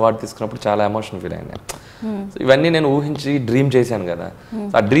పటాస్ అవార్డు తీసుకున్నప్పుడు చాలా ఎమోషన్ ఫీల్ అయింది. ఇవన్నీ నేను ఊహించి డ్రీమ్ చేశాను కదా.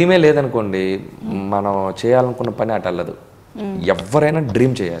 ఆ డ్రీమే లేదనుకోండి, మనం చేయాలనుకున్న పని అటు వెళ్ళదు. ఎవరైనా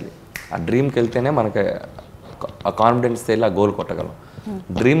డ్రీమ్ చేయాలి, ఆ డ్రీమ్కి వెళ్తేనే మనకి ఆ కాన్ఫిడెన్స్ తెలిసి ఆ గోల్ కొట్టగలం.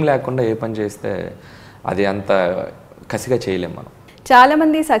 డ్రీమ్ లేకుండా ఏ పని చేస్తే అది అంత కసిగా చేయలేం మనం.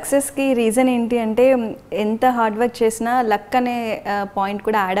 చాలామంది సక్సెస్కి రీజన్ ఏంటి అంటే ఎంత హార్డ్ వర్క్ చేసినా లక్ అనే పాయింట్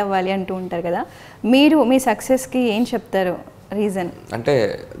కూడా యాడ్ అవ్వాలి అంటూ ఉంటారు కదా. మీరు మీ సక్సెస్కి ఏం చెప్తారు రీజన్? అంటే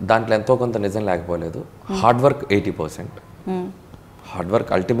దాంట్లో ఎంతో కొంత నిజం లేకపోలేదు. Hard work 80%, hard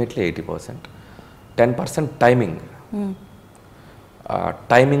work ultimately 80%. 10% timing.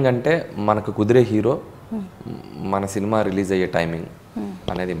 Timing అంటే మనకు కుదిరే హీరో, మన సినిమా రిలీజ్ అయ్యే టైమింగ్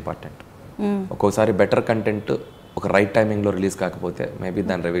అనేది ఇంపార్టెంట్. ఒక్కోసారి బెటర్ కంటెంట్ ఒక రైట్ టైమింగ్లో రిలీజ్ కాకపోతే మేబీ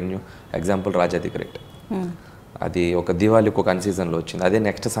దాని revenue, example Raja the great, అది ఒక దివాళీకి ఒక అన్సీజన్లో వచ్చింది. అదే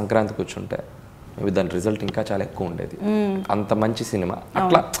నెక్స్ట్ సంక్రాంతికి వచ్చి ఉంటే మేబీ దాని రిజల్ట్ ఇంకా చాలా ఎక్కువ ఉండేది. అంత మంచి సినిమా.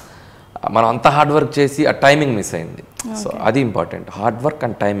 అట్లా మనం అంత హార్డ్ వర్క్ చేసి ఆ టైమింగ్ మిస్ అయింది. సో అది important, hard work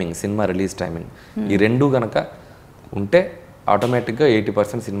and timing, cinema release timing, ఈ రెండు కనుక ఉంటే ఆటోమేటిక్గా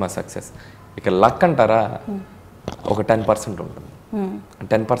 80% సినిమా సక్సెస్. ఇక లక్ అంటారా, ఒక 10% ఉంటుంది.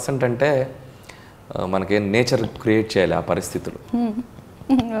 10% అంటే మనకి నేచర్ క్రియేట్ చేయాలి ఆ పరిస్థితులు,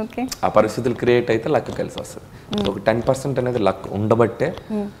 ఆ పరిస్థితులు క్రియేట్ అయితే లక్ కలిసి వస్తుంది. ఒక 10% అనేది లక్ ఉండబట్టే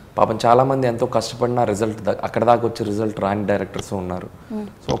పాపం చాలామంది ఎంతో కష్టపడిన రిజల్ట్ అక్కడ దాకా వచ్చే రిజల్ట్ రాని డైరెక్టర్స్ ఉన్నారు.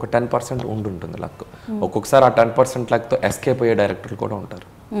 సో ఒక 10% ఉండుంటుంది లక్. ఒక్కొక్కసారి ఆ 10% లక్తో ఎస్కేప్ అయ్యే డైరెక్టర్లు కూడా ఉంటారు.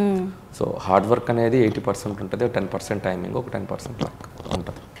 సో హార్డ్ వర్క్ అనేది 80% ఉంటుంది, 10% టైమింగ్, ఒక 10% లక్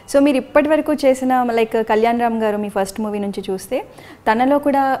ఉంటుంది. సో మీరు ఇప్పటి వరకు చేసిన లైక్ కళ్యాణ్ రామ్ గారు మీ ఫస్ట్ మూవీ నుంచి చూస్తే తనలో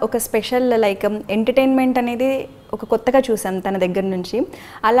కూడా ఒక స్పెషల్ లైక్ ఎంటర్టైన్మెంట్ అనేది ఒక కొత్తగా చూసాం తన దగ్గర నుంచి.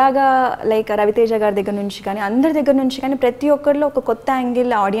 అలాగా లైక్ రవితేజ గారి దగ్గర నుంచి కానీ అందరి దగ్గర నుంచి కానీ ప్రతి ఒక్కరిలో ఒక కొత్త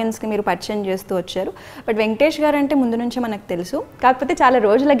యాంగిల్ ఆడియన్స్కి మీరు పరిచయం చేస్తూ వచ్చారు. బట్ వెంకటేష్ గారు అంటే ముందు నుంచే మనకు తెలుసు, కాకపోతే చాలా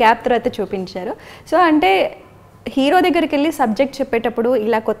రోజుల గ్యాప్ తర్వాత చూపించారు. సో అంటే హీరో దగ్గరికి వెళ్ళి సబ్జెక్ట్ చెప్పేటప్పుడు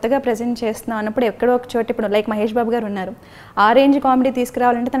ఇలా కొత్తగా ప్రజెంట్ చేస్తున్నాం అన్నప్పుడు ఎక్కడో ఒక చోట ఇప్పుడు లైక్ మహేష్ బాబు గారు ఉన్నారు, ఆ రేంజ్ కామెడీ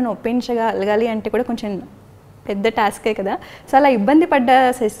తీసుకురావాలంటే తనను ఒప్పించగలగాలి అంటే కూడా కొంచెం పెద్ద టాస్కే కదా. సో అలా ఇబ్బంది పడ్డ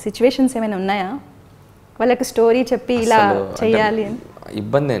సిచ్యువేషన్స్ ఏమైనా ఉన్నాయా? వాళ్ళకి స్టోరీ చెప్పి ఇలా చేయాలి అని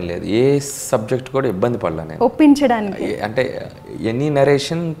ఇబ్బంది ఏం లేదు, ఏ సబ్జెక్ట్ కూడా ఇబ్బంది పడలే నేను ఒప్పించడానికి. అంటే ఎనీ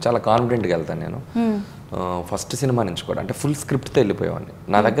నరేషన్ చాలా కాన్ఫిడెంట్గా వెళ్తాను నేను. ఫస్ట్ సినిమా నుంచి కూడా అంటే ఫుల్ స్క్రిప్ట్తో వెళ్ళిపోయేవాడిని.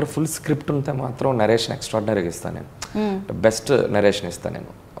 నా దగ్గర ఫుల్ స్క్రిప్ట్ ఉంటే మాత్రం నరేషన్ ఎక్స్ట్రాడినరీగా ఇస్తాను నేను, బెస్ట్ నరేషన్ ఇస్తాను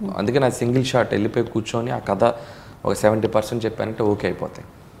నేను. అందుకే నా సింగిల్ షాట్ వెళ్ళిపోయి కూర్చొని ఆ కథ ఒక 70% చెప్పానంటే ఓకే అయిపోతాయి.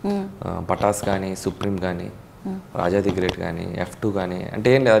 పటాస్ కానీ, సుప్రీం కానీ, రాజా ది గ్రేట్ కానీ, F2 కానీ, అంటే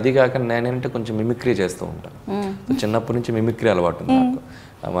ఏం లేదు. అది కాక నేనంటే కొంచెం మిమిక్రీ చేస్తూ ఉంటాను. చిన్నప్పటి నుంచి మిమిక్రీ అలవాటు ఉంది నాకు.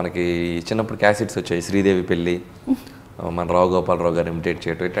 మనకి చిన్నప్పుడు క్యాసెట్స్ వచ్చాయి, శ్రీదేవి పెళ్ళి, మన రావు గోపాలరావు గారు ఇమిటేట్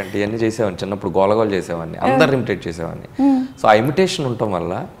చేయటం, ఇట్లాంటివన్నీ చేసేవాడిని. చిన్నప్పుడు గోలగోలు చేసేవాడిని, అందరు ఇమిటేట్ చేసేవాడిని. సో ఆ ఇమిటేషన్ ఉండటం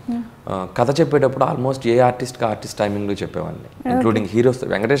వల్ల కథ చెప్పేటప్పుడు ఆల్మోస్ట్ ఏ ఆర్టిస్ట్కి ఆర్టిస్ట్ టైమింగ్లో చెప్పేవాడిని, ఇంక్లూడింగ్ హీరోస్.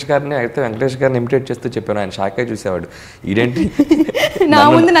 వెంకటేష్ గారిని అయితే వెంకటేష్ గారిని ఇమిటేట్ చేస్తూ చెప్పాను. ఆయన షాకే చూసేవాడు, ఇదేంటి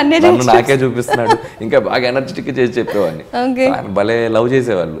నన్ను నాకే చూపిస్తున్నాడు, ఇంకా బాగా ఎనర్జెటిక్గా చేసి చెప్పేవాడిని. ఆయన భలే లవ్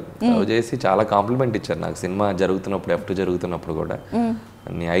చేసేవాళ్ళు, లవ్ చేసి చాలా కాంప్లిమెంట్ ఇచ్చారు నాకు. సినిమా జరుగుతున్నప్పుడు, F2 జరుగుతున్నప్పుడు కూడా,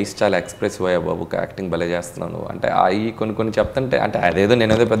 నీ ఐస్ చాలా ఎక్స్ప్రెసివ్ అయ్యా బాబు, యాక్టింగ్ భలే చేస్తున్నాను అంటే అవి కొన్ని చెప్తుంటే, అంటే అదేదో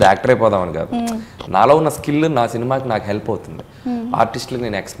నేనేదో పెద్ద యాక్టర్ అయిపోదామని కాదు, నాలో ఉన్న స్కిల్ నా సినిమాకి నాకు హెల్ప్ అవుతుంది. ఆర్టిస్టులకు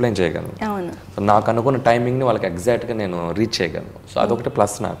నేను ఎక్స్ప్లెయిన్ చేయగలను. సో నాకు అనుకున్న టైమింగ్ని వాళ్ళకి ఎగ్జాక్ట్గా నేను రీచ్ చేయగలను. సో అదొకటి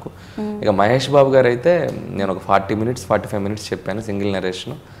ప్లస్ నాకు. ఇక మహేష్ బాబు గారు అయితే నేను ఒక 40 minutes 45 minutes చెప్పాను సింగిల్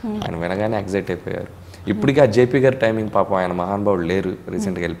నరేషన్. ఆయన వినగానే ఎగ్జైట్ అయిపోయారు. ఇప్పటికీ ఆ జేపీ గారి టైమింగ్ పాపం ఆయన మహానుభావుడు లేరు,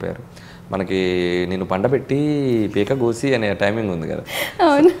 రీసెంట్గా వెళ్ళిపోయారు. మనకి నేను పండబెట్టి పీక కోసి అనే టైమింగ్ ఉంది కదా,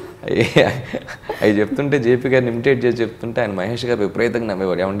 అవి చెప్తుంటే జేపీ గారిని ఇమిటేట్ చేసి చెప్తుంటే ఆయన మహేష్ గారు విపరీతంగా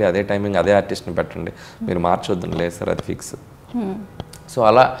నమ్మేవారు. ఏమండి అదే టైమింగ్ అదే ఆర్టిస్ట్ని పెట్టండి, మీరు మార్చొద్దు. లేదు సార్ అది ఫిక్స్. సో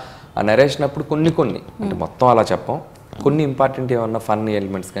అలా ఆ నరేషన్ అప్పుడు కొన్ని అంటే మొత్తం అలా చెప్పాం, కొన్ని ఇంపార్టెంట్ ఏమన్నా ఫన్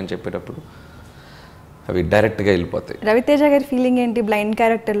ఎలిమెంట్స్ కానీ చెప్పేటప్పుడు అవి డైరెక్ట్గా వెళ్ళిపోతాయి. రవితేజ గారి ఫీలింగ్ ఏంటి బ్లైండ్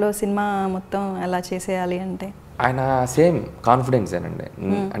క్యారెక్టర్లో సినిమా మొత్తం అలా చేసేయాలి అంటే? ఆయన సేమ్ కాన్ఫిడెన్సేనండి.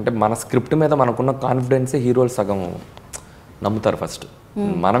 అంటే మన స్క్రిప్ట్ మీద మనకున్న కాన్ఫిడెన్సే హీరోలు సగం నమ్ముతారు ఫస్ట్.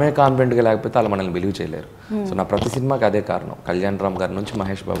 మనమే కాన్ఫిడెంట్గా లేకపోతే వాళ్ళు మనల్ని బిలీవ్ చేయలేరు. సో నా ప్రతి సినిమాకి అదే కారణం. కళ్యాణ్ రామ్ గారి నుంచి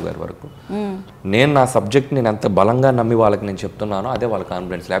మహేష్ బాబు గారి వరకు నేను నా సబ్జెక్ట్ నేను ఎంత బలంగా నమ్మి వాళ్ళకి నేను చెప్తున్నానో అదే వాళ్ళ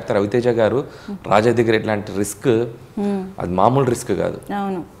కాన్ఫిడెన్స్. లేకపోతే రవితేజ గారు రాజా దగ్గర ఇట్లాంటి రిస్క్ అది మామూలు రిస్క్ కాదు.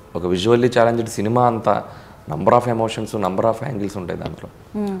 ఒక విజువల్లీ ఛాలెంజ్డ్ సినిమా అంతా number of emotions, number of angles ఉంటాయి దాంట్లో.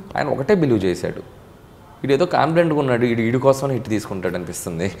 ఆయన ఒకటే బిలీవ్ చేశాడు, వీడు ఏదో కాన్ఫిడెంట్గా ఉన్నాడు, వీడి కోసం హిట్ తీసుకుంటాడు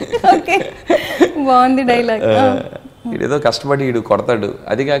అనిపిస్తుంది. బాగుంది డైలాగ్. వీడేదో కష్టపడి వీడు కొడతాడు.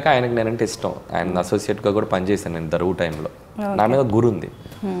 అది కాక ఆయనకు నేనంటే ఇష్టం. ఆయన అసోసియేట్గా కూడా పనిచేశాను నేను దరువు టైంలో. నా మీద గురు ఉంది.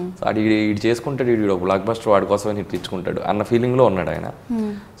 సో అది వీడు చేసుకుంటాడు, వీడు బ్లాక్ బస్టర్ వాడి కోసం హిట్ ఇచ్చుకుంటాడు అన్న ఫీలింగ్లో ఉన్నాడు ఆయన.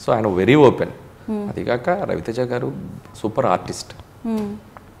 సో ఆయన వెరీ ఓపెన్. అది కాక రవితేజ గారు సూపర్ ఆర్టిస్ట్.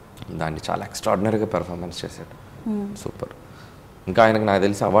 దాన్ని చాలా ఎక్స్ట్రాడినరీగా పెర్ఫార్మెన్స్ చేశాడు. సూపర్. ఇంకా ఆయనకు నాకు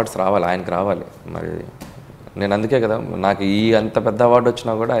తెలిసి అవార్డ్స్ రావాలి, ఆయనకు రావాలి. మరి నేను అందుకే కదా నాకు ఈ అంత పెద్ద అవార్డు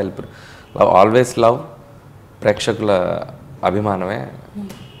వచ్చినా కూడా ఆల్వేస్ లవ్ ప్రేక్షకుల అభిమానమే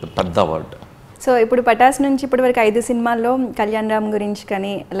పెద్ద అవార్డు. సో ఇప్పుడు పటాస్ నుంచి ఇప్పటి వరకు 5 సినిమాల్లో కళ్యాణ్ రామ్ గురించి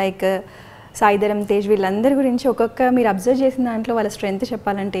కానీ లైక్ సాయిధరం తేజ్ వీళ్ళందరి గురించి ఒక్కొక్క మీరు అబ్జర్వ్ చేసిన దాంట్లో వాళ్ళ స్ట్రెంగ్త్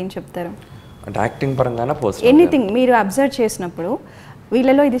చెప్పాలంటే ఏం చెప్తారు? అంటే యాక్టింగ్ పరంగానే ఎనీథింగ్ మీరు అబ్జర్వ్ చేసినప్పుడు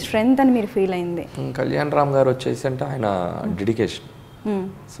వీళ్ళలో ఇది స్ట్రెంగ్త్ అని మీరు ఫీల్ అయింది? కళ్యాణ్ రామ్ గారు వచ్చేసి అంటే ఆయన డెడికేషన్.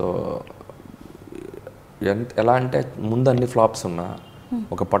 సో ఎలా అంటే ముందు అన్ని ఫ్లాప్స్ ఉన్నా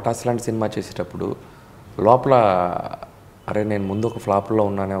ఒక పటాస్ లాంటి సినిమా చేసేటప్పుడు లోపల అరే నేను ముందు ఒక ఫ్లాప్లో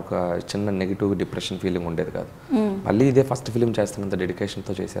ఉన్నానే ఒక చిన్న నెగిటివ్ డిప్రెషన్ ఫీలింగ్ ఉండేది కాదు. మళ్ళీ ఇదే ఫస్ట్ ఫిలిం చేస్తున్నంత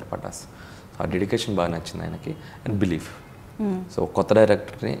డెడికేషన్తో చేశారు పటాస్. ఆ డెడికేషన్ బాగా నచ్చింది ఆయనకి. And belief. సో కొత్త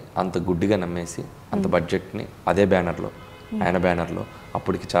డైరెక్టర్ని అంత గుడ్డిగా నమ్మేసి అంత బడ్జెట్ని అదే బ్యానర్లో ఆయన బ్యానర్లో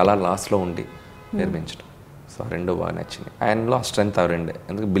అప్పటికి చాలా లాస్లో ఉండి నిర్మించడం. సో రెండు బాగా నచ్చినాయి. ఆయనలో ఆ స్ట్రెంగ్త్ ఆ రెండే.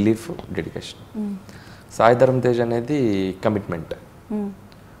 ఎందుకు బిలీఫ్, డెడికేషన్. సాయిధరం తేజ్ అనేది కమిట్మెంట్.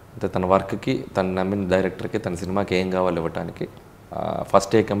 అంటే తన వర్క్కి తను నమ్మిన డైరెక్టర్కి తన సినిమాకి ఏం కావాలి ఇవ్వడానికి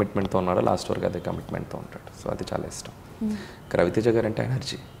ఫస్ట్ ఏ కమిట్మెంట్తో ఉన్నాడో లాస్ట్ వరకు అదే కమిట్మెంట్తో ఉంటాడు. సో అది చాలా ఇష్టం. రవితేజ గారు అంటే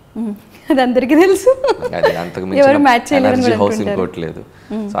ఎనర్జీ, అది అందరికీ తెలుసు. అది అంతకు మించి ఎనర్జీ హౌస్ ఇంకోటి లేదు.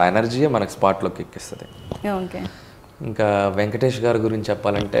 సో ఆ ఎనర్జీయే మనకు స్పాట్లోకి ఎక్కిస్తుంది. ఇంకా వెంకటేష్ గారి గురించి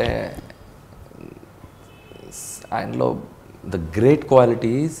చెప్పాలంటే ఆయనలో the great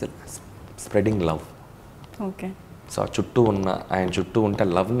quality is spreading love. Okay. So చుట్టూ ఉన్న ఆయన చుట్టూ ఉంటే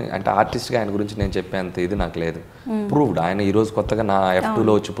లవ్ని అంటే ఆర్టిస్ట్గా ఆయన గురించి నేను చెప్పేంత ఇది నాకు లేదు. ప్రూవ్డ్. ఆయన ఈరోజు కొత్తగా నా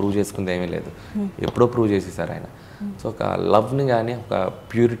F2లో వచ్చి ప్రూవ్ చేసుకుంది ఏమీ లేదు, ఎప్పుడో ప్రూవ్ చేసేసారు ఆయన. సో ఒక లవ్ని కానీ ఒక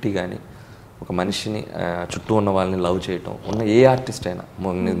ప్యూరిటీ కానీ ఒక మనిషిని చుట్టూ ఉన్న వాళ్ళని లవ్ చేయటం ఉన్న ఏ ఆర్టిస్ట్ అయినా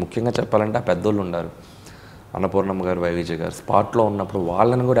ముఖ్యంగా చెప్పాలంటే ఆ పెద్దోళ్ళు ఉన్నారు. అన్నపూర్ణమ్మ గారు, వైవిజయ్ గారు స్పాట్లో ఉన్నప్పుడు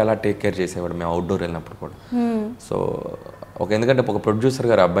వాళ్ళని కూడా ఎలా టేక్ కేర్ చేసేవాడు మేము అవుట్డోర్ వెళ్ళినప్పుడు కూడా. సో ఎందుకంటే ఒక ప్రొడ్యూసర్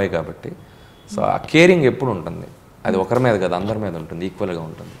గారు అబ్బాయి కాబట్టి సో ఆ కేరింగ్ ఎప్పుడు ఉంటుంది. అది ఒకరి మీద కదా అందరి మీద ఉంటుంది, ఈక్వల్గా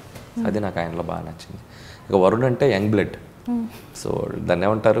ఉంటుంది. అది నాకు ఆయనలో బాగా నచ్చింది. ఇక వరుణ్ అంటే యంగ్ బ్లడ్. సో దాన్ని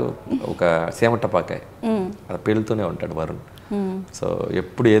ఏమంటారు, ఒక సేమటపాకాయ అది పేలుతూనే ఉంటాడు వరుణ్. సో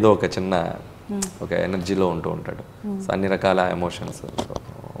ఎప్పుడు ఏదో ఒక చిన్న ఒక ఎనర్జీలో ఉంటూ ఉంటాడు. సో అన్ని రకాల ఎమోషన్స్. సో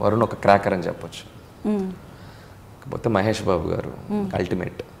వరుణ్ ఒక క్రాకర్ అని చెప్పొచ్చు. కాకపోతే మహేష్ బాబు గారు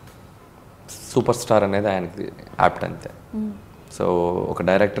అల్టిమేట్ సూపర్ స్టార్ అనేది ఆయనకి యాప్ట్ అంతే. సో ఒక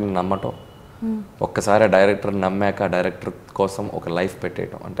డైరెక్టర్ని నమ్మటం, ఒక్కసారి ఆ డైరెక్టర్ నమ్మాక ఆ డైరెక్టర్ కోసం ఒక లైఫ్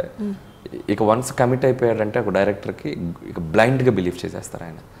పెట్టేయటం. అంటే ఇక వన్స్ కమిట్ అయిపోయాడంటే ఒక డైరెక్టర్కి ఇక బ్లైండ్గా బిలీవ్ చేసేస్తారు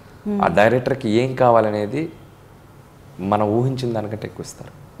ఆయన. ఆ డైరెక్టర్కి ఏం కావాలనేది మనం ఊహించిన దానికంటే ఎక్కువ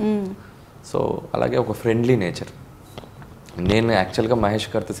ఇస్తారు. సో అలాగే ఒక ఫ్రెండ్లీ నేచర్. నేను యాక్చువల్గా మహేష్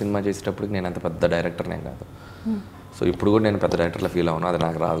గారితో సినిమా చేసేటప్పటికి నేను అంత పెద్ద డైరెక్టర్నే కాదు. సో ఇప్పుడు కూడా నేను పెద్ద డైరెక్టర్లో ఫీల్ అవును, అది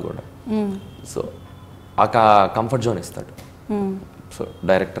నాకు రాదు కూడా. సో ఆ కంఫర్ట్ జోన్ ఇస్తాడు సో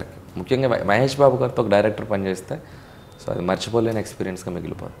డైరెక్టర్కి. ముఖ్యంగా మహేష్ బాబు గారితో ఒక డైరెక్టర్ పనిచేస్తే సో అది మర్చిపోలేని ఎక్స్పీరియన్స్గా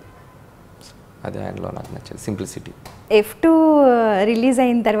మిగిలిపోతుంది. అది ఆయనలో నాకు నచ్చేది సింప్లిసిటీ. F2 రిలీజ్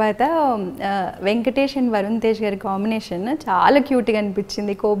అయిన తర్వాత వెంకటేష్ అండ్ వరుణ్ తేజ్ గారి కాంబినేషన్ చాలా క్యూట్గా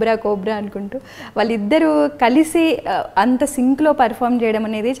అనిపించింది. కోబ్రా కోబ్రా అనుకుంటూ వాళ్ళిద్దరూ కలిసి అంత సింక్లో పర్ఫామ్ చేయడం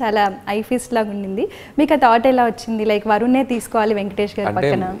అనేది చాలా ఐఫీస్ట్ లాగా ఉండింది. మీకు ఆ థాట్ ఎలా వచ్చింది, లైక్ వరుణ్నే తీసుకోవాలి వెంకటేష్ గారి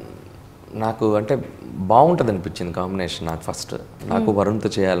పక్కన? నాకు అంటే బాగుంటుంది అనిపించింది కాంబినేషన్. నాకు ఫస్ట్ నాకు వరుణ్తో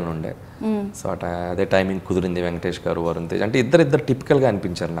చేయాలని ఉండే. సో అదే టైమింగ్ కుదిరింది. వెంకటేష్ గారు వరుణ్ తేజ్ అంటే ఇద్దరు టిపికల్గా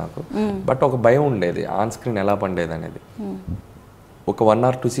అనిపించారు నాకు. బట్ ఒక భయం ఉండేది ఆన్ స్క్రీన్ ఎలా పండేది అనేది. ఒక 1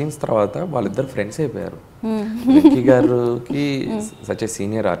 or 2 సీన్స్ తర్వాత వాళ్ళిద్దరు ఫ్రెండ్స్ అయిపోయారు. వెంకీ గారికి సచ్ ఏ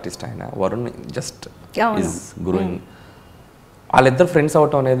సీనియర్ ఆర్టిస్ట్ ఆయన, వరుణ్ జస్ట్ ఈజ్ గ్రోయింగ్. వాళ్ళిద్దరు ఫ్రెండ్స్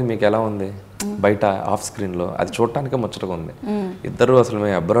అవటం అనేది మీకు ఎలా ఉంది బయట ఆఫ్ స్క్రీన్లో? అది చూడటానికే ముచ్చటగా ఉంది. ఇద్దరు అసలు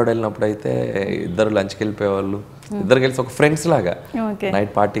మేము అబ్రాడ్ వెళ్ళినప్పుడు అయితే ఇద్దరు లంచ్కి వెళ్ళిపోయేవాళ్ళు, ఇద్దరు కలిసి ఒక ఫ్రెండ్స్ లాగా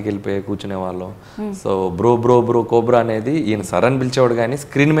నైట్ పార్టీకి వెళ్ళిపోయి కూర్చునే వాళ్ళం. So bro bro bro cobra అనేది ఈయన సరన్ పిలిచేవాడు, కానీ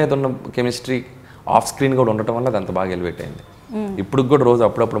స్క్రీన్ మీద ఉన్న కెమిస్ట్రీ ఆఫ్ స్క్రీన్ కూడా ఉండటం వల్ల అది అంత బాగా ఎలివేట్ అయింది. ఇప్పుడు కూడా రోజు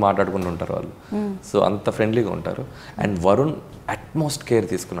అప్పుడప్పుడు మాట్లాడుకుంటూ ఉంటారు వాళ్ళు. సో అంత ఫ్రెండ్లీగా ఉంటారు. అండ్ వరుణ్ అట్మోస్ట్ కేర్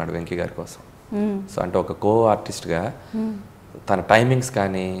తీసుకున్నాడు వెంకీ గారి కోసం. సో అంటే ఒక కో ఆర్టిస్ట్గా తన టైమింగ్స్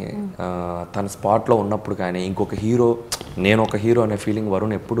కానీ తన స్పాట్లో ఉన్నప్పుడు కానీ ఇంకొక హీరో నేను ఒక హీరో అనే ఫీలింగ్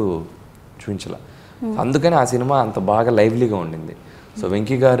వరుణ్ ఎప్పుడు చూపించలే. అందుకని ఆ సినిమా అంత బాగా లైవ్లీగా ఉండింది. సో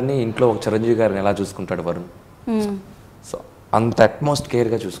వెంకీ గారిని ఇంట్లో ఒక చిరంజీవి గారిని ఎలా చూసుకుంటాడు వరుణ్, సో అంత అట్మోస్ట్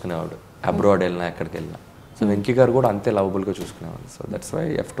కేర్గా చూసుకునేవాడు అబ్రాడ్ వెళ్ళినా ఎక్కడికి వెళ్ళినా. సో వెంకీ గారు కూడా అంతే లవబుల్గా చూసుకునేవాడు. సో దట్స్ వై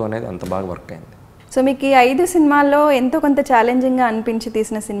F2 అనేది అంత బాగా వర్క్ అయింది. సో మీకు ఈ 5 సినిమాల్లో ఎంతో కొంత ఛాలెంజింగ్గా అనిపించి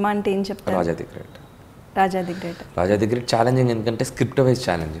తీసిన సినిమా అంటే ఏం చెప్తారు? రాజా the great. Raja the great challenging ఎందుకంటే స్క్రిప్ట్ వైజ్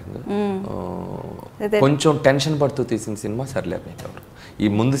ఛాలెంజింగ్. కొంచెం టెన్షన్ పడుతూ తీసిన సినిమా సరిలేరు నీకెవరు. ఈ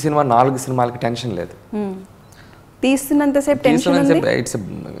ముందు సినిమా 4 సినిమాలకి టెన్షన్ లేదు. తీస్తున్నంతసేపు ఇట్స్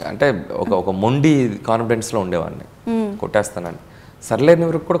అంటే ఒక మొండి కాన్ఫిడెన్స్లో ఉండేవాడిని, కొట్టేస్తానని. సర్లేరు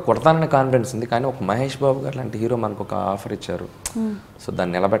నీకెవరు కూడా కొడతానని కాన్ఫిడెన్స్ ఉంది. కానీ ఒక మహేష్ బాబు గారు లాంటి హీరో మనకు ఒక ఆఫర్ ఇచ్చారు, సో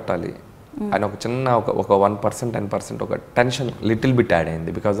దాన్ని నిలబెట్టాలి అని ఒక చిన్న ఒక 1% 10% ఒక టెన్షన్ లిటిల్ బిట్ యాడ్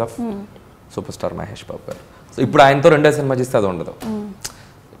అయింది because of super star Mahesh Babu గారు. సో ఇప్పుడు ఆయనతో రెండో సినిమా చేస్తే అది ఉండదు,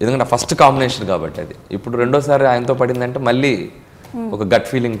 ఎందుకంటే ఫస్ట్ కాంబినేషన్ కాబట్టి. అది ఇప్పుడు రెండోసారి ఆయనతో పడిందంటే మళ్ళీ ఒక గట్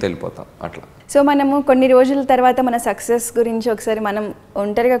ఫీలింగ్ తెలిపోతాం అట్లా. సో మనము కొన్ని రోజుల తర్వాత మన సక్సెస్ గురించి ఒకసారి మనం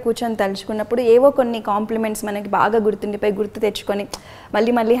ఒంటరిగా కూర్చొని తలుచుకున్నప్పుడు ఏవో కొన్ని కాంప్లిమెంట్స్ మనకి బాగా గుర్తుండిపోయి గుర్తు తెచ్చుకొని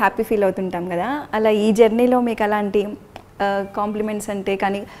మళ్ళీ హ్యాపీ ఫీల్ అవుతుంటాం కదా. అలా ఈ జర్నీలో మీకు అలాంటి కాంప్లిమెంట్స్ అంటే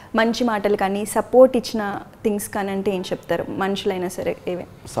కానీ మంచి మాటలు కానీ సపోర్ట్ ఇచ్చిన థింగ్స్ కానీ అంటే ఏం చెప్తారు? మనుషులైనా సరే ఏవే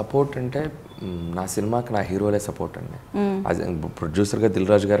సపోర్ట్ అంటే నా సినిమాకి నా హీరోలే సపోర్ట్ అండి. ప్రొడ్యూసర్గా దిల్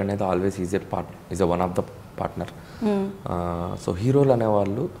రాజు గారు అనేది always is a one of the partner. So హీరోలు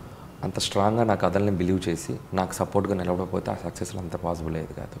అనేవాళ్ళు అంత స్ట్రాంగ్గా నా కథల్ని బిలీవ్ చేసి నాకు సపోర్ట్గా నిలబడకపోతే ఆ సక్సెస్లో అంత పాసిబుల్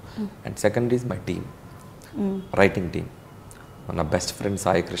అయ్యేది కాదు. And second is my team, writing team. నా బెస్ట్ ఫ్రెండ్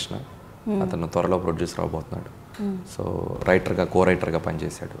సాయి కృష్ణ, అతను త్వరలో ప్రొడ్యూసర్ అవబోతున్నాడు. సో రైటర్గా కో రైటర్గా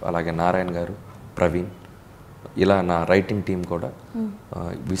పనిచేశాడు. అలాగే నారాయణ గారు, ప్రవీణ్, ఇలా నా రైటింగ్ టీం కూడా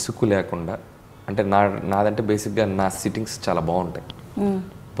విసుగు లేకుండా, అంటే నాదంటే బేసిక్గా నా సిట్టింగ్స్ చాలా బాగుంటాయి.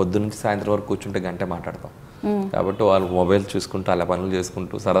 పొద్దున్నుంచి సాయంత్రం వరకు కూర్చుంటే గంటే మాట్లాడతాం కాబట్టి వాళ్ళు మొబైల్ చూసుకుంటూ అలా పనులు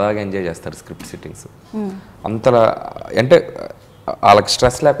చేసుకుంటూ సరదాగా ఎంజాయ్ చేస్తారు స్క్రిప్ట్ సిట్టింగ్స్. అంతలా అంటే వాళ్ళకి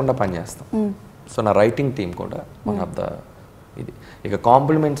స్ట్రెస్ లేకుండా పనిచేస్తాం. సో నా రైటింగ్ టీం కూడా వన్ ఆఫ్ ద ఇది. ఇక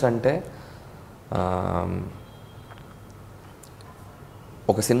కాంప్లిమెంట్స్ అంటే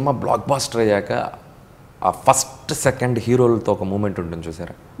ఒక సినిమా బ్లాక్ బాస్టర్ అయ్యాక ఆ ఫస్ట్ సెకండ్ హీరోలతో ఒక మూమెంట్ ఉంటుంది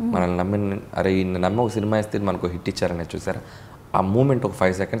చూసారా, మనల్ని అరే ఈయన నమ్మి ఒక సినిమా వేస్తే మనకు హిట్ ఇచ్చారనేది చూసారా, ఆ మూమెంట్ ఒక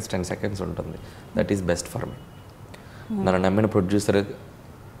 5 seconds 10 seconds ఉంటుంది. That is best for me. నన్ను నమ్మిన ప్రొడ్యూసర్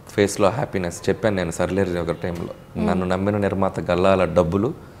ఫేస్లో హ్యాపీనెస్ చెప్పాను నేను సరిలేరు ఒక టైంలో. నన్ను నమ్మిన నిర్మాత గల్లాల డబ్బులు,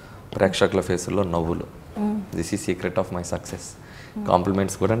 ప్రేక్షకుల ఫేసుల్లో నవ్వులు. This is secret of my success.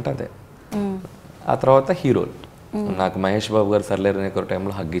 Compliments కూడా అంటే అదే. ఆ తర్వాత హీరోలు నాకు మహేష్ బాబు గారు సర్లేరు ఒక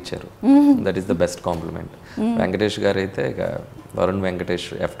టైంలో హగ్ ఇచ్చారు. That is the best compliment. Venkatesh గారు అయితే ఇక వరుణ్ వెంకటేష్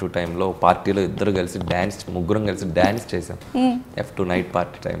F2 టైంలో పార్టీలో ఇద్దరు కలిసి ముగ్గురం కలిసి డ్యాన్స్ చేసాం F2 నైట్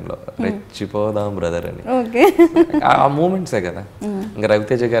పార్టీ టైంలో. రెచ్చిపోదాం బ్రదర్ అని ఆ మూమెంట్సే కదా. ఇంకా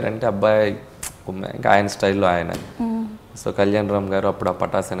రవితేజ గారు అంటే అబ్బాయి ఇంకా ఆయన స్టైల్లో ఆయన. సో కళ్యాణ్ రామ్ గారు అప్పుడు ఆ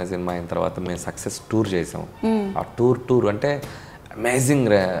పటాస్ అనే సినిమా అయిన తర్వాత మేము సక్సెస్ టూర్ చేసాం. ఆ టూర్ అంటే అమేజింగ్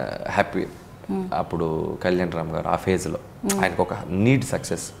హ్యాపీ. అప్పుడు కళ్యాణ్ రామ్ గారు ఆ ఫేజ్లో ఆయనకు ఒక నీడ్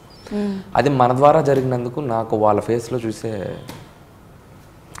సక్సెస్, అది మన ద్వారా జరిగినందుకు నాకు వాళ్ళ ఫేస్లో చూసే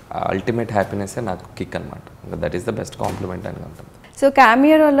అల్టిమేట్ హ్యాపీనెస్ నాకు కిక్ అనమాట. That is the best compliment అని ఉంటుంది. సో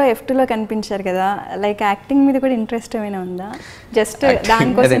క్యామియో రోల్లో F2లో కనిపించారు కదా, లైక్ యాక్టింగ్ మీద కూడా ఇంట్రెస్ట్ ఏమైనా ఉందా? జస్ట్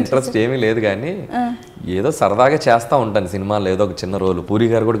దానికోసం ఇంట్రెస్ట్ ఏమీ లేదు కానీ ఏదో సరదాగా చేస్తూ ఉంటాను సినిమాలో ఏదో ఒక చిన్న రోల్. పూరి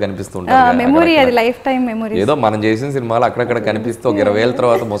గారు కూడా కనిపిస్తూ ఉంటారు, మెమొరీ, అది లైఫ్ టైం మెమొరీ. ఏదో మనం చేసిన సినిమాలు అక్కడక్కడ కనిపిస్తూ ఒక 20 ఏళ్ళ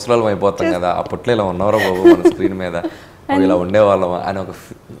తర్వాత ముసలాళ్ళం అయిపోతాం కదా, అప్పట్లో ఇలా ఉన్నవరో బాబు మన స్క్రీన్ మీద ఇలా ఉండేవాళ్ళమా అని ఒక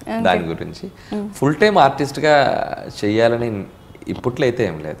దాని గురించి. ఫుల్ టైం ఆర్టిస్ట్గా చెయ్యాలని ఇప్పట్లో అయితే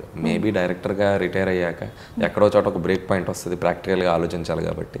ఏం లేదు. మేబీ డైరెక్టర్గా రిటైర్ అయ్యాక ఎక్కడో చోట ఒక బ్రేక్ పాయింట్ వస్తుంది, ప్రాక్టికల్గా ఆలోచించాలి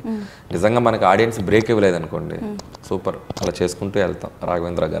కాబట్టి. నిజంగా మనకి ఆడియన్స్ బ్రేక్ ఇవ్వలేదు అనుకోండి, సూపర్ అలా చేసుకుంటూ వెళ్తాం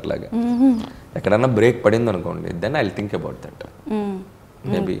రాఘవేంద్ర గారి లాగా. ఎక్కడన్నా బ్రేక్ పడింది అనుకోండి, then I will think about that,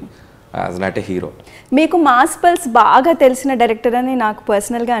 maybe as not a hero. మీకు మాస్ పల్స్ బాగా తెలిసిన డైరెక్టర్ అని నాకు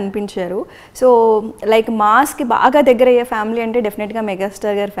పర్సనల్గా అనిపించారు. సో లైక్ మాస్కి బాగా దగ్గర అయ్యే ఫ్యామిలీ అంటే డెఫినెట్గా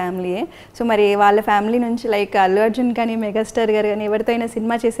మెగాస్టార్ గారి ఫ్యామిలీయే. సో మరి వాళ్ళ ఫ్యామిలీ నుంచి లైక్ అల్లు అర్జున్ కానీ మెగాస్టార్ గారు కానీ ఎవరితో అయినా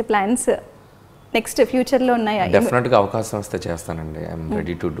సినిమా చేసే ప్లాన్స్ నెక్స్ట్ ఫ్యూచర్లో ఉన్నాయా? డెఫినెట్గా అవకాశం వస్తే చేస్తానండి, I'm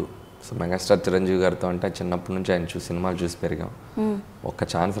ready to do. So megastar Chiranjeevi గారితో అంటే చిన్నప్పటి నుంచి ఆయన సినిమాలు చూసి పెరిగాం. ఒక్క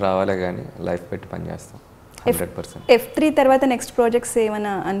ఛాన్స్ రావాలే కానీ లైఫ్ పెట్టి పని చేస్తాం 100%. F3 తర్వాత నెక్స్ట్ ప్రాజెక్ట్స్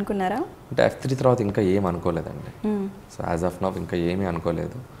ఏమైనా అనుకున్నారా? అంటే F3 తర్వాత ఇంకా ఏం అనుకోలేదండి. సో యాజ్ ఆఫ్ నౌ ఇంకా ఏమీ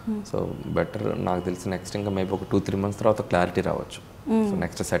అనుకోలేదు. సో బెటర్ నాకు తెలిసి నెక్స్ట్ ఇంకా మేబీ ఒక 2-3 months తర్వాత క్లారిటీ రావచ్చు. సో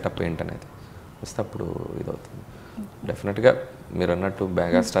నెక్స్ట్ సెటప్ ఏంటనేది వస్తే అప్పుడు ఇదవుతుంది. డెఫినెట్గా మీరు అన్నట్టు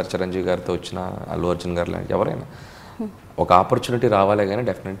మెగాస్టార్ చిరంజీవి గారితో వచ్చిన అల్లు అర్జున్ గారు లాంటి ఎవరైనా ఒక ఆపర్చునిటీ రావాలే కానీ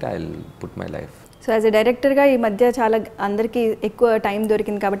definitely I will put my life. So as a డైరెక్టర్గా ఈ మధ్య చాలా అందరికీ ఎక్కువ టైం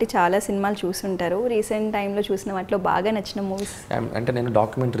దొరికింది కాబట్టి చాలా సినిమాలు చూస్తుంటారు. రీసెంట్ టైంలో చూసిన వాటిలో బాగా నచ్చిన మూవీస్ అంటే? నేను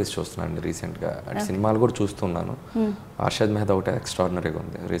డాక్యుమెంటరీస్ చూస్తున్నాను అండి రీసెంట్గా, అంటే సినిమాలు కూడా చూస్తున్నాను. అర్షద్ మెహతా ఒకటి ఎక్స్ట్రాడినరీగా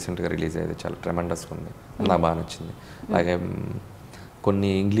ఉంది, రీసెంట్గా రిలీజ్ అయ్యేది, చాలా ట్రెమెండస్గా ఉంది, నాకు బాగా నచ్చింది. అలాగే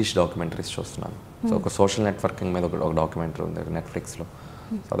కొన్ని ఇంగ్లీష్ డాక్యుమెంటరీస్ చూస్తున్నాను. సో ఒక సోషల్ నెట్వర్కింగ్ మీద ఒక డాక్యుమెంటరీ ఉంది నెట్ఫ్లిక్స్లో,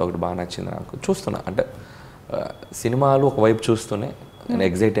 సో అదొకటి బాగా నచ్చింది నాకు. చూస్తున్నా అంటే సినిమాలు ఒకవైపు చూస్తూనే నేను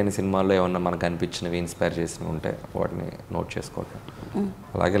ఎగ్జైట్ అయిన సినిమాల్లో ఏమన్నా మనకు అనిపించినవి ఇన్స్పైర్ చేసినవి ఉంటే వాటిని నోట్ చేసుకోవటం.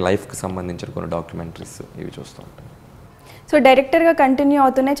 అలాగే లైఫ్కి సంబంధించిన కొన్ని డాక్యుమెంటరీస్ ఇవి చూస్తూ ఉంటాను. సో డైరెక్టర్గా కంటిన్యూ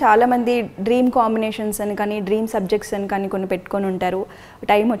అవుతూనే చాలామంది డ్రీమ్ కాంబినేషన్స్ అని కానీ డ్రీమ్ సబ్జెక్ట్స్ అని కానీ కొన్ని పెట్టుకొని ఉంటారు,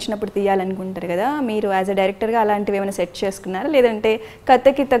 టైం వచ్చినప్పుడు తీయాలనుకుంటారు కదా. మీరు యాజ్ అ డైరెక్టర్గా అలాంటివి ఏమైనా సెట్ చేసుకున్నారా, లేదంటే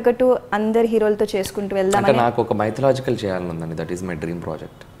కథకి తగ్గట్టు అందరు హీరోలతో చేసుకుంటూ వెళ్దాం? అంటే నాకు ఒక మైథలాజికల్ చేయాలని ఉందండి, that is my dream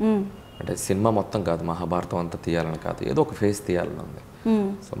project. అంటే సినిమా మొత్తం కాదు, మహాభారతం అంతా తీయాలని కాదు, ఏదో ఒక ఫేస్ తీయాలని ఉంది.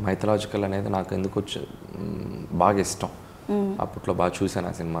 సో మైథలాజికల్ అనేది నాకు ఎందుకు బాగా ఇష్టం. అప్పట్లో బాగా చూశాను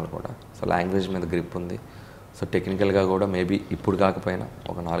ఆ సినిమాలు కూడా. సో లాంగ్వేజ్ మీద గ్రిప్ ఉంది. సో టెక్నికల్గా కూడా మేబీ ఇప్పుడు కాకపోయినా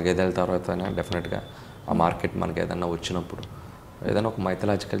ఒక 4-5 ఏళ్ళ తర్వాత డెఫినెట్గా ఆ మార్కెట్ మనకి ఏదన్నా వచ్చినప్పుడు ఏదైనా ఒక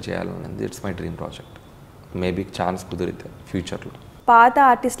మైథలాజికల్ చేయాలని it's my dream project. Maybe chance కుదిరితే ఫ్యూచర్లో. పాత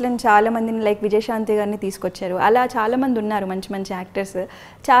ఆర్టిస్టులను చాలామందిని లైక్ విజయశాంతి గారిని తీసుకొచ్చారు, అలా చాలామంది ఉన్నారు మంచి మంచి యాక్టర్స్.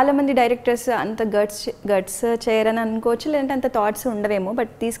 చాలామంది డైరెక్టర్స్ అంత గట్స్ చేయరని అనుకోవచ్చు, లేదంటే అంత థాట్స్ ఉండవేమో,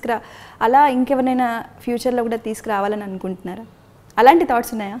 బట్ అలా ఇంకెవరైనా ఫ్యూచర్లో కూడా తీసుకురావాలని అనుకుంటున్నారా? అలాంటి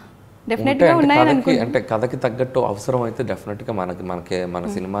థాట్స్ ఉన్నాయా? డెఫినెట్గా ఉన్నాయని అనుకుంటున్నాను. అంటే కథకి తగ్గట్టు అవసరం అయితే డెఫినెట్గా మన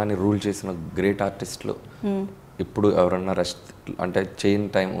సినిమాని రూల్ చేసిన గ్రేట్ ఆర్టిస్టులు ఇప్పుడు ఎవరన్నా అంటే చైన్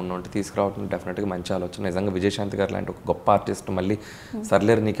టైం ఉన్నట్టు తీసుకురావటం డెఫినెట్గా మంచి ఆలోచన. నిజంగా విజయశాంతి గారు లాంటి ఒక గొప్ప ఆర్టిస్ట్ మళ్ళీ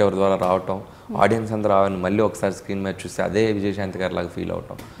సరిలేరు నీకెవరి ద్వారా రావటం, ఆడియన్స్ అందరూ రావని మళ్ళీ ఒకసారి స్క్రీన్ మీద చూస్తే అదే విజయశాంతి గారి లాగా ఫీల్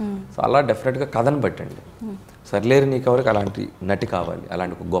అవటం. సో అలా డెఫినెట్గా కథను బట్టండి. సరిలేరు నీకెవరికి అలాంటి నటి కావాలి,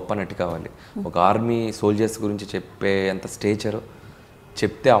 అలాంటి ఒక గొప్ప నటి కావాలి. ఒక ఆర్మీ సోల్జర్స్ గురించి చెప్పేంత స్టేచరు,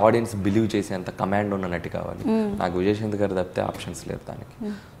 చెప్తే ఆడియన్స్ బిలీవ్ చేసేంత కమాండ్ ఉన్న నటి కావాలి. నాకు విజయశాంతి గారు తప్పితే ఆప్షన్స్ లేదు దానికి.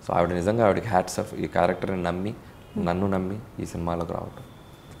 సో ఆవిడ నిజంగా ఆవిడకి హ్యాట్స్ ఆఫ్, ఈ క్యారెక్టర్ని నమ్మి నన్ను నమ్మి ఈ సినిమాలోకి రావటం.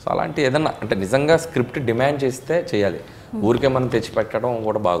 సో అలాంటి ఏదన్నా అంటే నిజంగా స్క్రిప్ట్ డిమాండ్ చేస్తే చేయాలి, ఊరికే మనం తెచ్చి పెట్టడం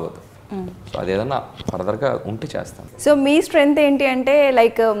కూడా బాగోదు. సో అది ఏదన్నా ఫర్దర్గా ఉంటే చేస్తాను. సో మీ స్ట్రెంగ్త్ ఏంటి అంటే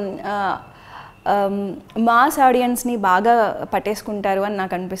లైక్ మాస్ ఆడియన్స్ని బాగా పట్టేసుకుంటారు అని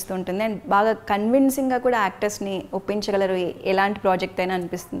నాకు అనిపిస్తుంటుంది, అండ్ బాగా కన్విన్సింగ్గా కూడా యాక్టర్స్ని ఒప్పించగలరు ఎలాంటి ప్రాజెక్ట్ అయినా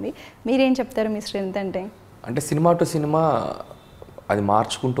అనిపిస్తుంది. మీరేం చెప్తారు మీ స్ట్రెంగ్త్ అంటే? అంటే సినిమా టు సినిమా అది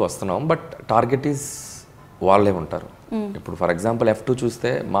మార్చుకుంటూ వస్తున్నాం, బట్ టార్గెట్ ఈజ్ వాళ్ళే ఉంటారు. ఇప్పుడు ఫర్ ఎగ్జాంపుల్ F2 చూస్తే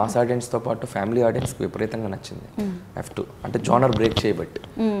మాస్ ఆడియన్స్తో పాటు ఫ్యామిలీ ఆడియన్స్కి విపరీతంగా నచ్చింది F2. అంటే జోనర్ బ్రేక్ చేయబట్టి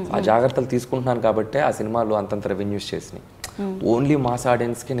ఆ జాగ్రత్తలు తీసుకుంటున్నాను కాబట్టి ఆ సినిమాలు అంతంత రెవెన్యూస్ చేసినాయి. ఓన్లీ మాస్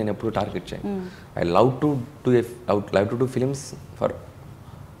ఆడియన్స్కి నేను ఎప్పుడు టార్గెట్ చేయను. I love to do films for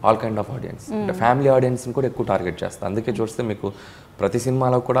all kind of audience. అంటే ఫ్యామిలీ ఆడియన్స్ని కూడా ఎక్కువ టార్గెట్ చేస్తాను. అందుకే చూస్తే మీకు ప్రతి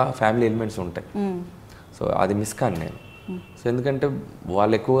సినిమాలో కూడా ఫ్యామిలీ ఎలిమెంట్స్ ఉంటాయి. సో అది మిస్ కాను నేను. సో ఎందుకంటే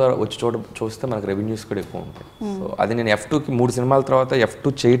వాళ్ళు ఎక్కువగా వచ్చి చూస్తే మనకు రెవెన్యూస్ కూడా ఎక్కువ ఉంటాయి. సో అది నేను F2కి 3 సినిమాల తర్వాత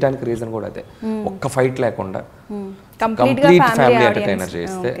F2 చేయడానికి రీజన్ కూడా అదే. ఒక్క ఫైట్ లేకుండా కంప్లీట్ ఫ్యామిలీ ఎంటర్టైనర్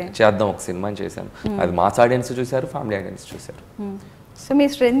చేద్దాం ఒక సినిమాని చేశాను. అది మాస్ ఆడియన్స్ చూశారు, ఫ్యామిలీ ఆడియన్స్ చూశారు. సో మీ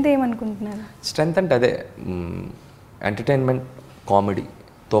స్ట్రెంగ్త్ ఏమనుకుంటున్నారు? స్ట్రెంగ్త్ అంటే అదే ఎంటర్టైన్మెంట్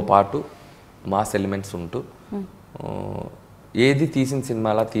కామెడీతో పాటు మాస్ ఎలిమెంట్స్ ఉంటూ ఏది తీసిన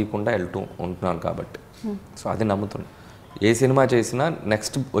సినిమాలా తీయకుండా వెళ్తూ ఉంటున్నాను కాబట్టి. సో అది నమ్ముతున్నాను. ఏ సినిమా చేసినా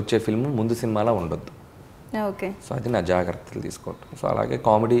నెక్స్ట్ వచ్చే ఫిల్మ్ ముందు సినిమాలా ఉండొద్దు. ఓకే. సో అది నా జాగ్రత్తలు తీసుకోవటం. సో అలాగే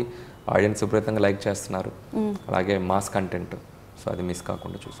కామెడీ ఆడియన్స్ విపరీతంగా లైక్ చేస్తున్నారు. అలాగే మాస్ కంటెంట్, సో అది మిస్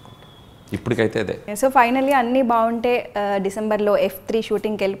కాకుండా చూసుకుంటాం. ఇప్పటికైతే అదే. సో ఫైనల్లీ అన్నీ బాగుంటే డిసెంబర్లో F3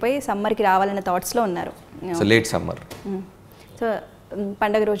 షూటింగ్కి వెళ్ళిపోయి సమ్మర్కి రావాలన్న థాట్స్లో ఉన్నారు. So late summer. సో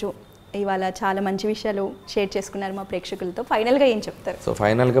పండగ రోజు ఇవాళ చాలా మంచి విషయాలు షేర్ చేసుకున్నారు మా ప్రేక్షకులతో. ఫైనల్గా ఏం చెప్తారు? సో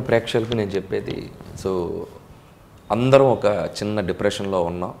ఫైనల్గా ప్రేక్షకులకు నేను చెప్పేది, సో అందరం ఒక చిన్న డిప్రెషన్లో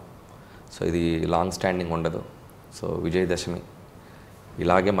ఉన్నాం. సో ఇది లాంగ్ స్టాండింగ్ ఉండదు. సో విజయదశమి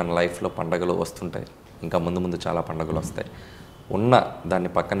ఇలాగే మన లైఫ్లో పండగలు వస్తుంటాయి, ఇంకా ముందు ముందు చాలా పండుగలు వస్తాయి. ఉన్న దాన్ని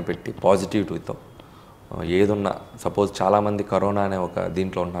పక్కన పెట్టి పాజిటివిటీతో ఏదున్నా, సపోజ్ చాలామంది కరోనా అనే ఒక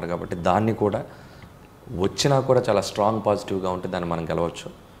దీంట్లో ఉన్నారు కాబట్టి దాన్ని కూడా వచ్చినా కూడా చాలా స్ట్రాంగ్ పాజిటివ్గా ఉంటే దాన్ని మనం గెలవచ్చు.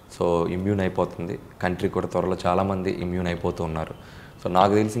 సో ఇమ్యూన్ అయిపోతుంది కంట్రీ కూడా, త్వరలో చాలామంది ఇమ్యూన్ అయిపోతూ ఉన్నారు. సో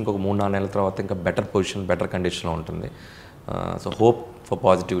నాకు తెలిసి ఇంకొక 3-4 నెలల తర్వాత ఇంకా బెటర్ పొజిషన్, బెటర్ కండిషన్లో ఉంటుంది. సో హోప్ ఫర్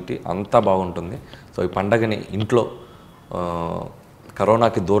పాజిటివిటీ, అంతా బాగుంటుంది. సో ఈ పండగని ఇంట్లో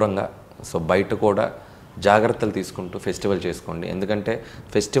కరోనాకి దూరంగా, సో బయట కూడా జాగ్రత్తలు తీసుకుంటూ ఫెస్టివల్ చేసుకోండి. ఎందుకంటే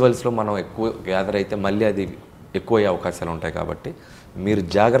ఫెస్టివల్స్లో మనం ఎక్కువ గ్యాదర్ అయితే మళ్ళీ అది ఎక్కువ అయ్యే అవకాశాలు ఉంటాయి. కాబట్టి మీరు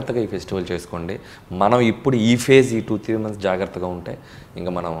జాగ్రత్తగా ఈ ఫెస్టివల్ చేసుకోండి. మనం ఇప్పుడు ఈ ఫేజ్, ఈ 2-3 మంత్స్ జాగ్రత్తగా ఉంటే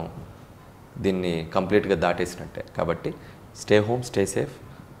ఇంకా మనం దీన్ని కంప్లీట్గా దాటేసినట్టే. కాబట్టి స్టే హోమ్, స్టే సేఫ్.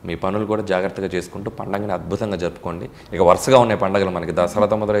 మీ పనులు కూడా జాగ్రత్తగా చేసుకుంటూ పండగని అద్భుతంగా జరుపుకోండి. ఇక వరుసగా ఉన్నాయి పండుగలు మనకి.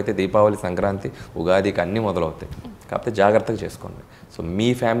 దసరాతో మొదలైతే దీపావళి, సంక్రాంతి, ఉగాదికి అన్నీ మొదలవుతాయి. కాకపోతే జాగ్రత్తగా చేసుకోండి. సో మీ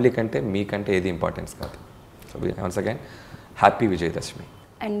ఫ్యామిలీ కంటే మీకంటే ఏది ఇంపార్టెన్స్ కాదు. So once again happy Vijayadashami.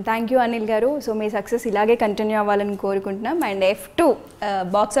 And thank you Anil గారు. సో మీ సక్సెస్ ఇలాగే కంటిన్యూ అవ్వాలని కోరుకుంటున్నాం. And F2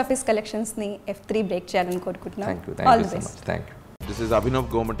 box office కలెక్షన్స్ని F3 break చేయాలని కోరుకుంటున్నాం. Thank you so much. Thank you. This is Abhinav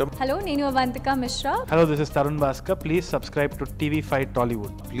Gomatam. Hello, Nenu Avantika Mishra. Hello, this is Tarun Bhaskar. Please subscribe to TV5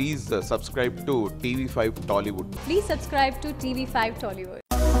 Tollywood. Please subscribe to TV5 Tollywood. Please subscribe to TV5 Tollywood.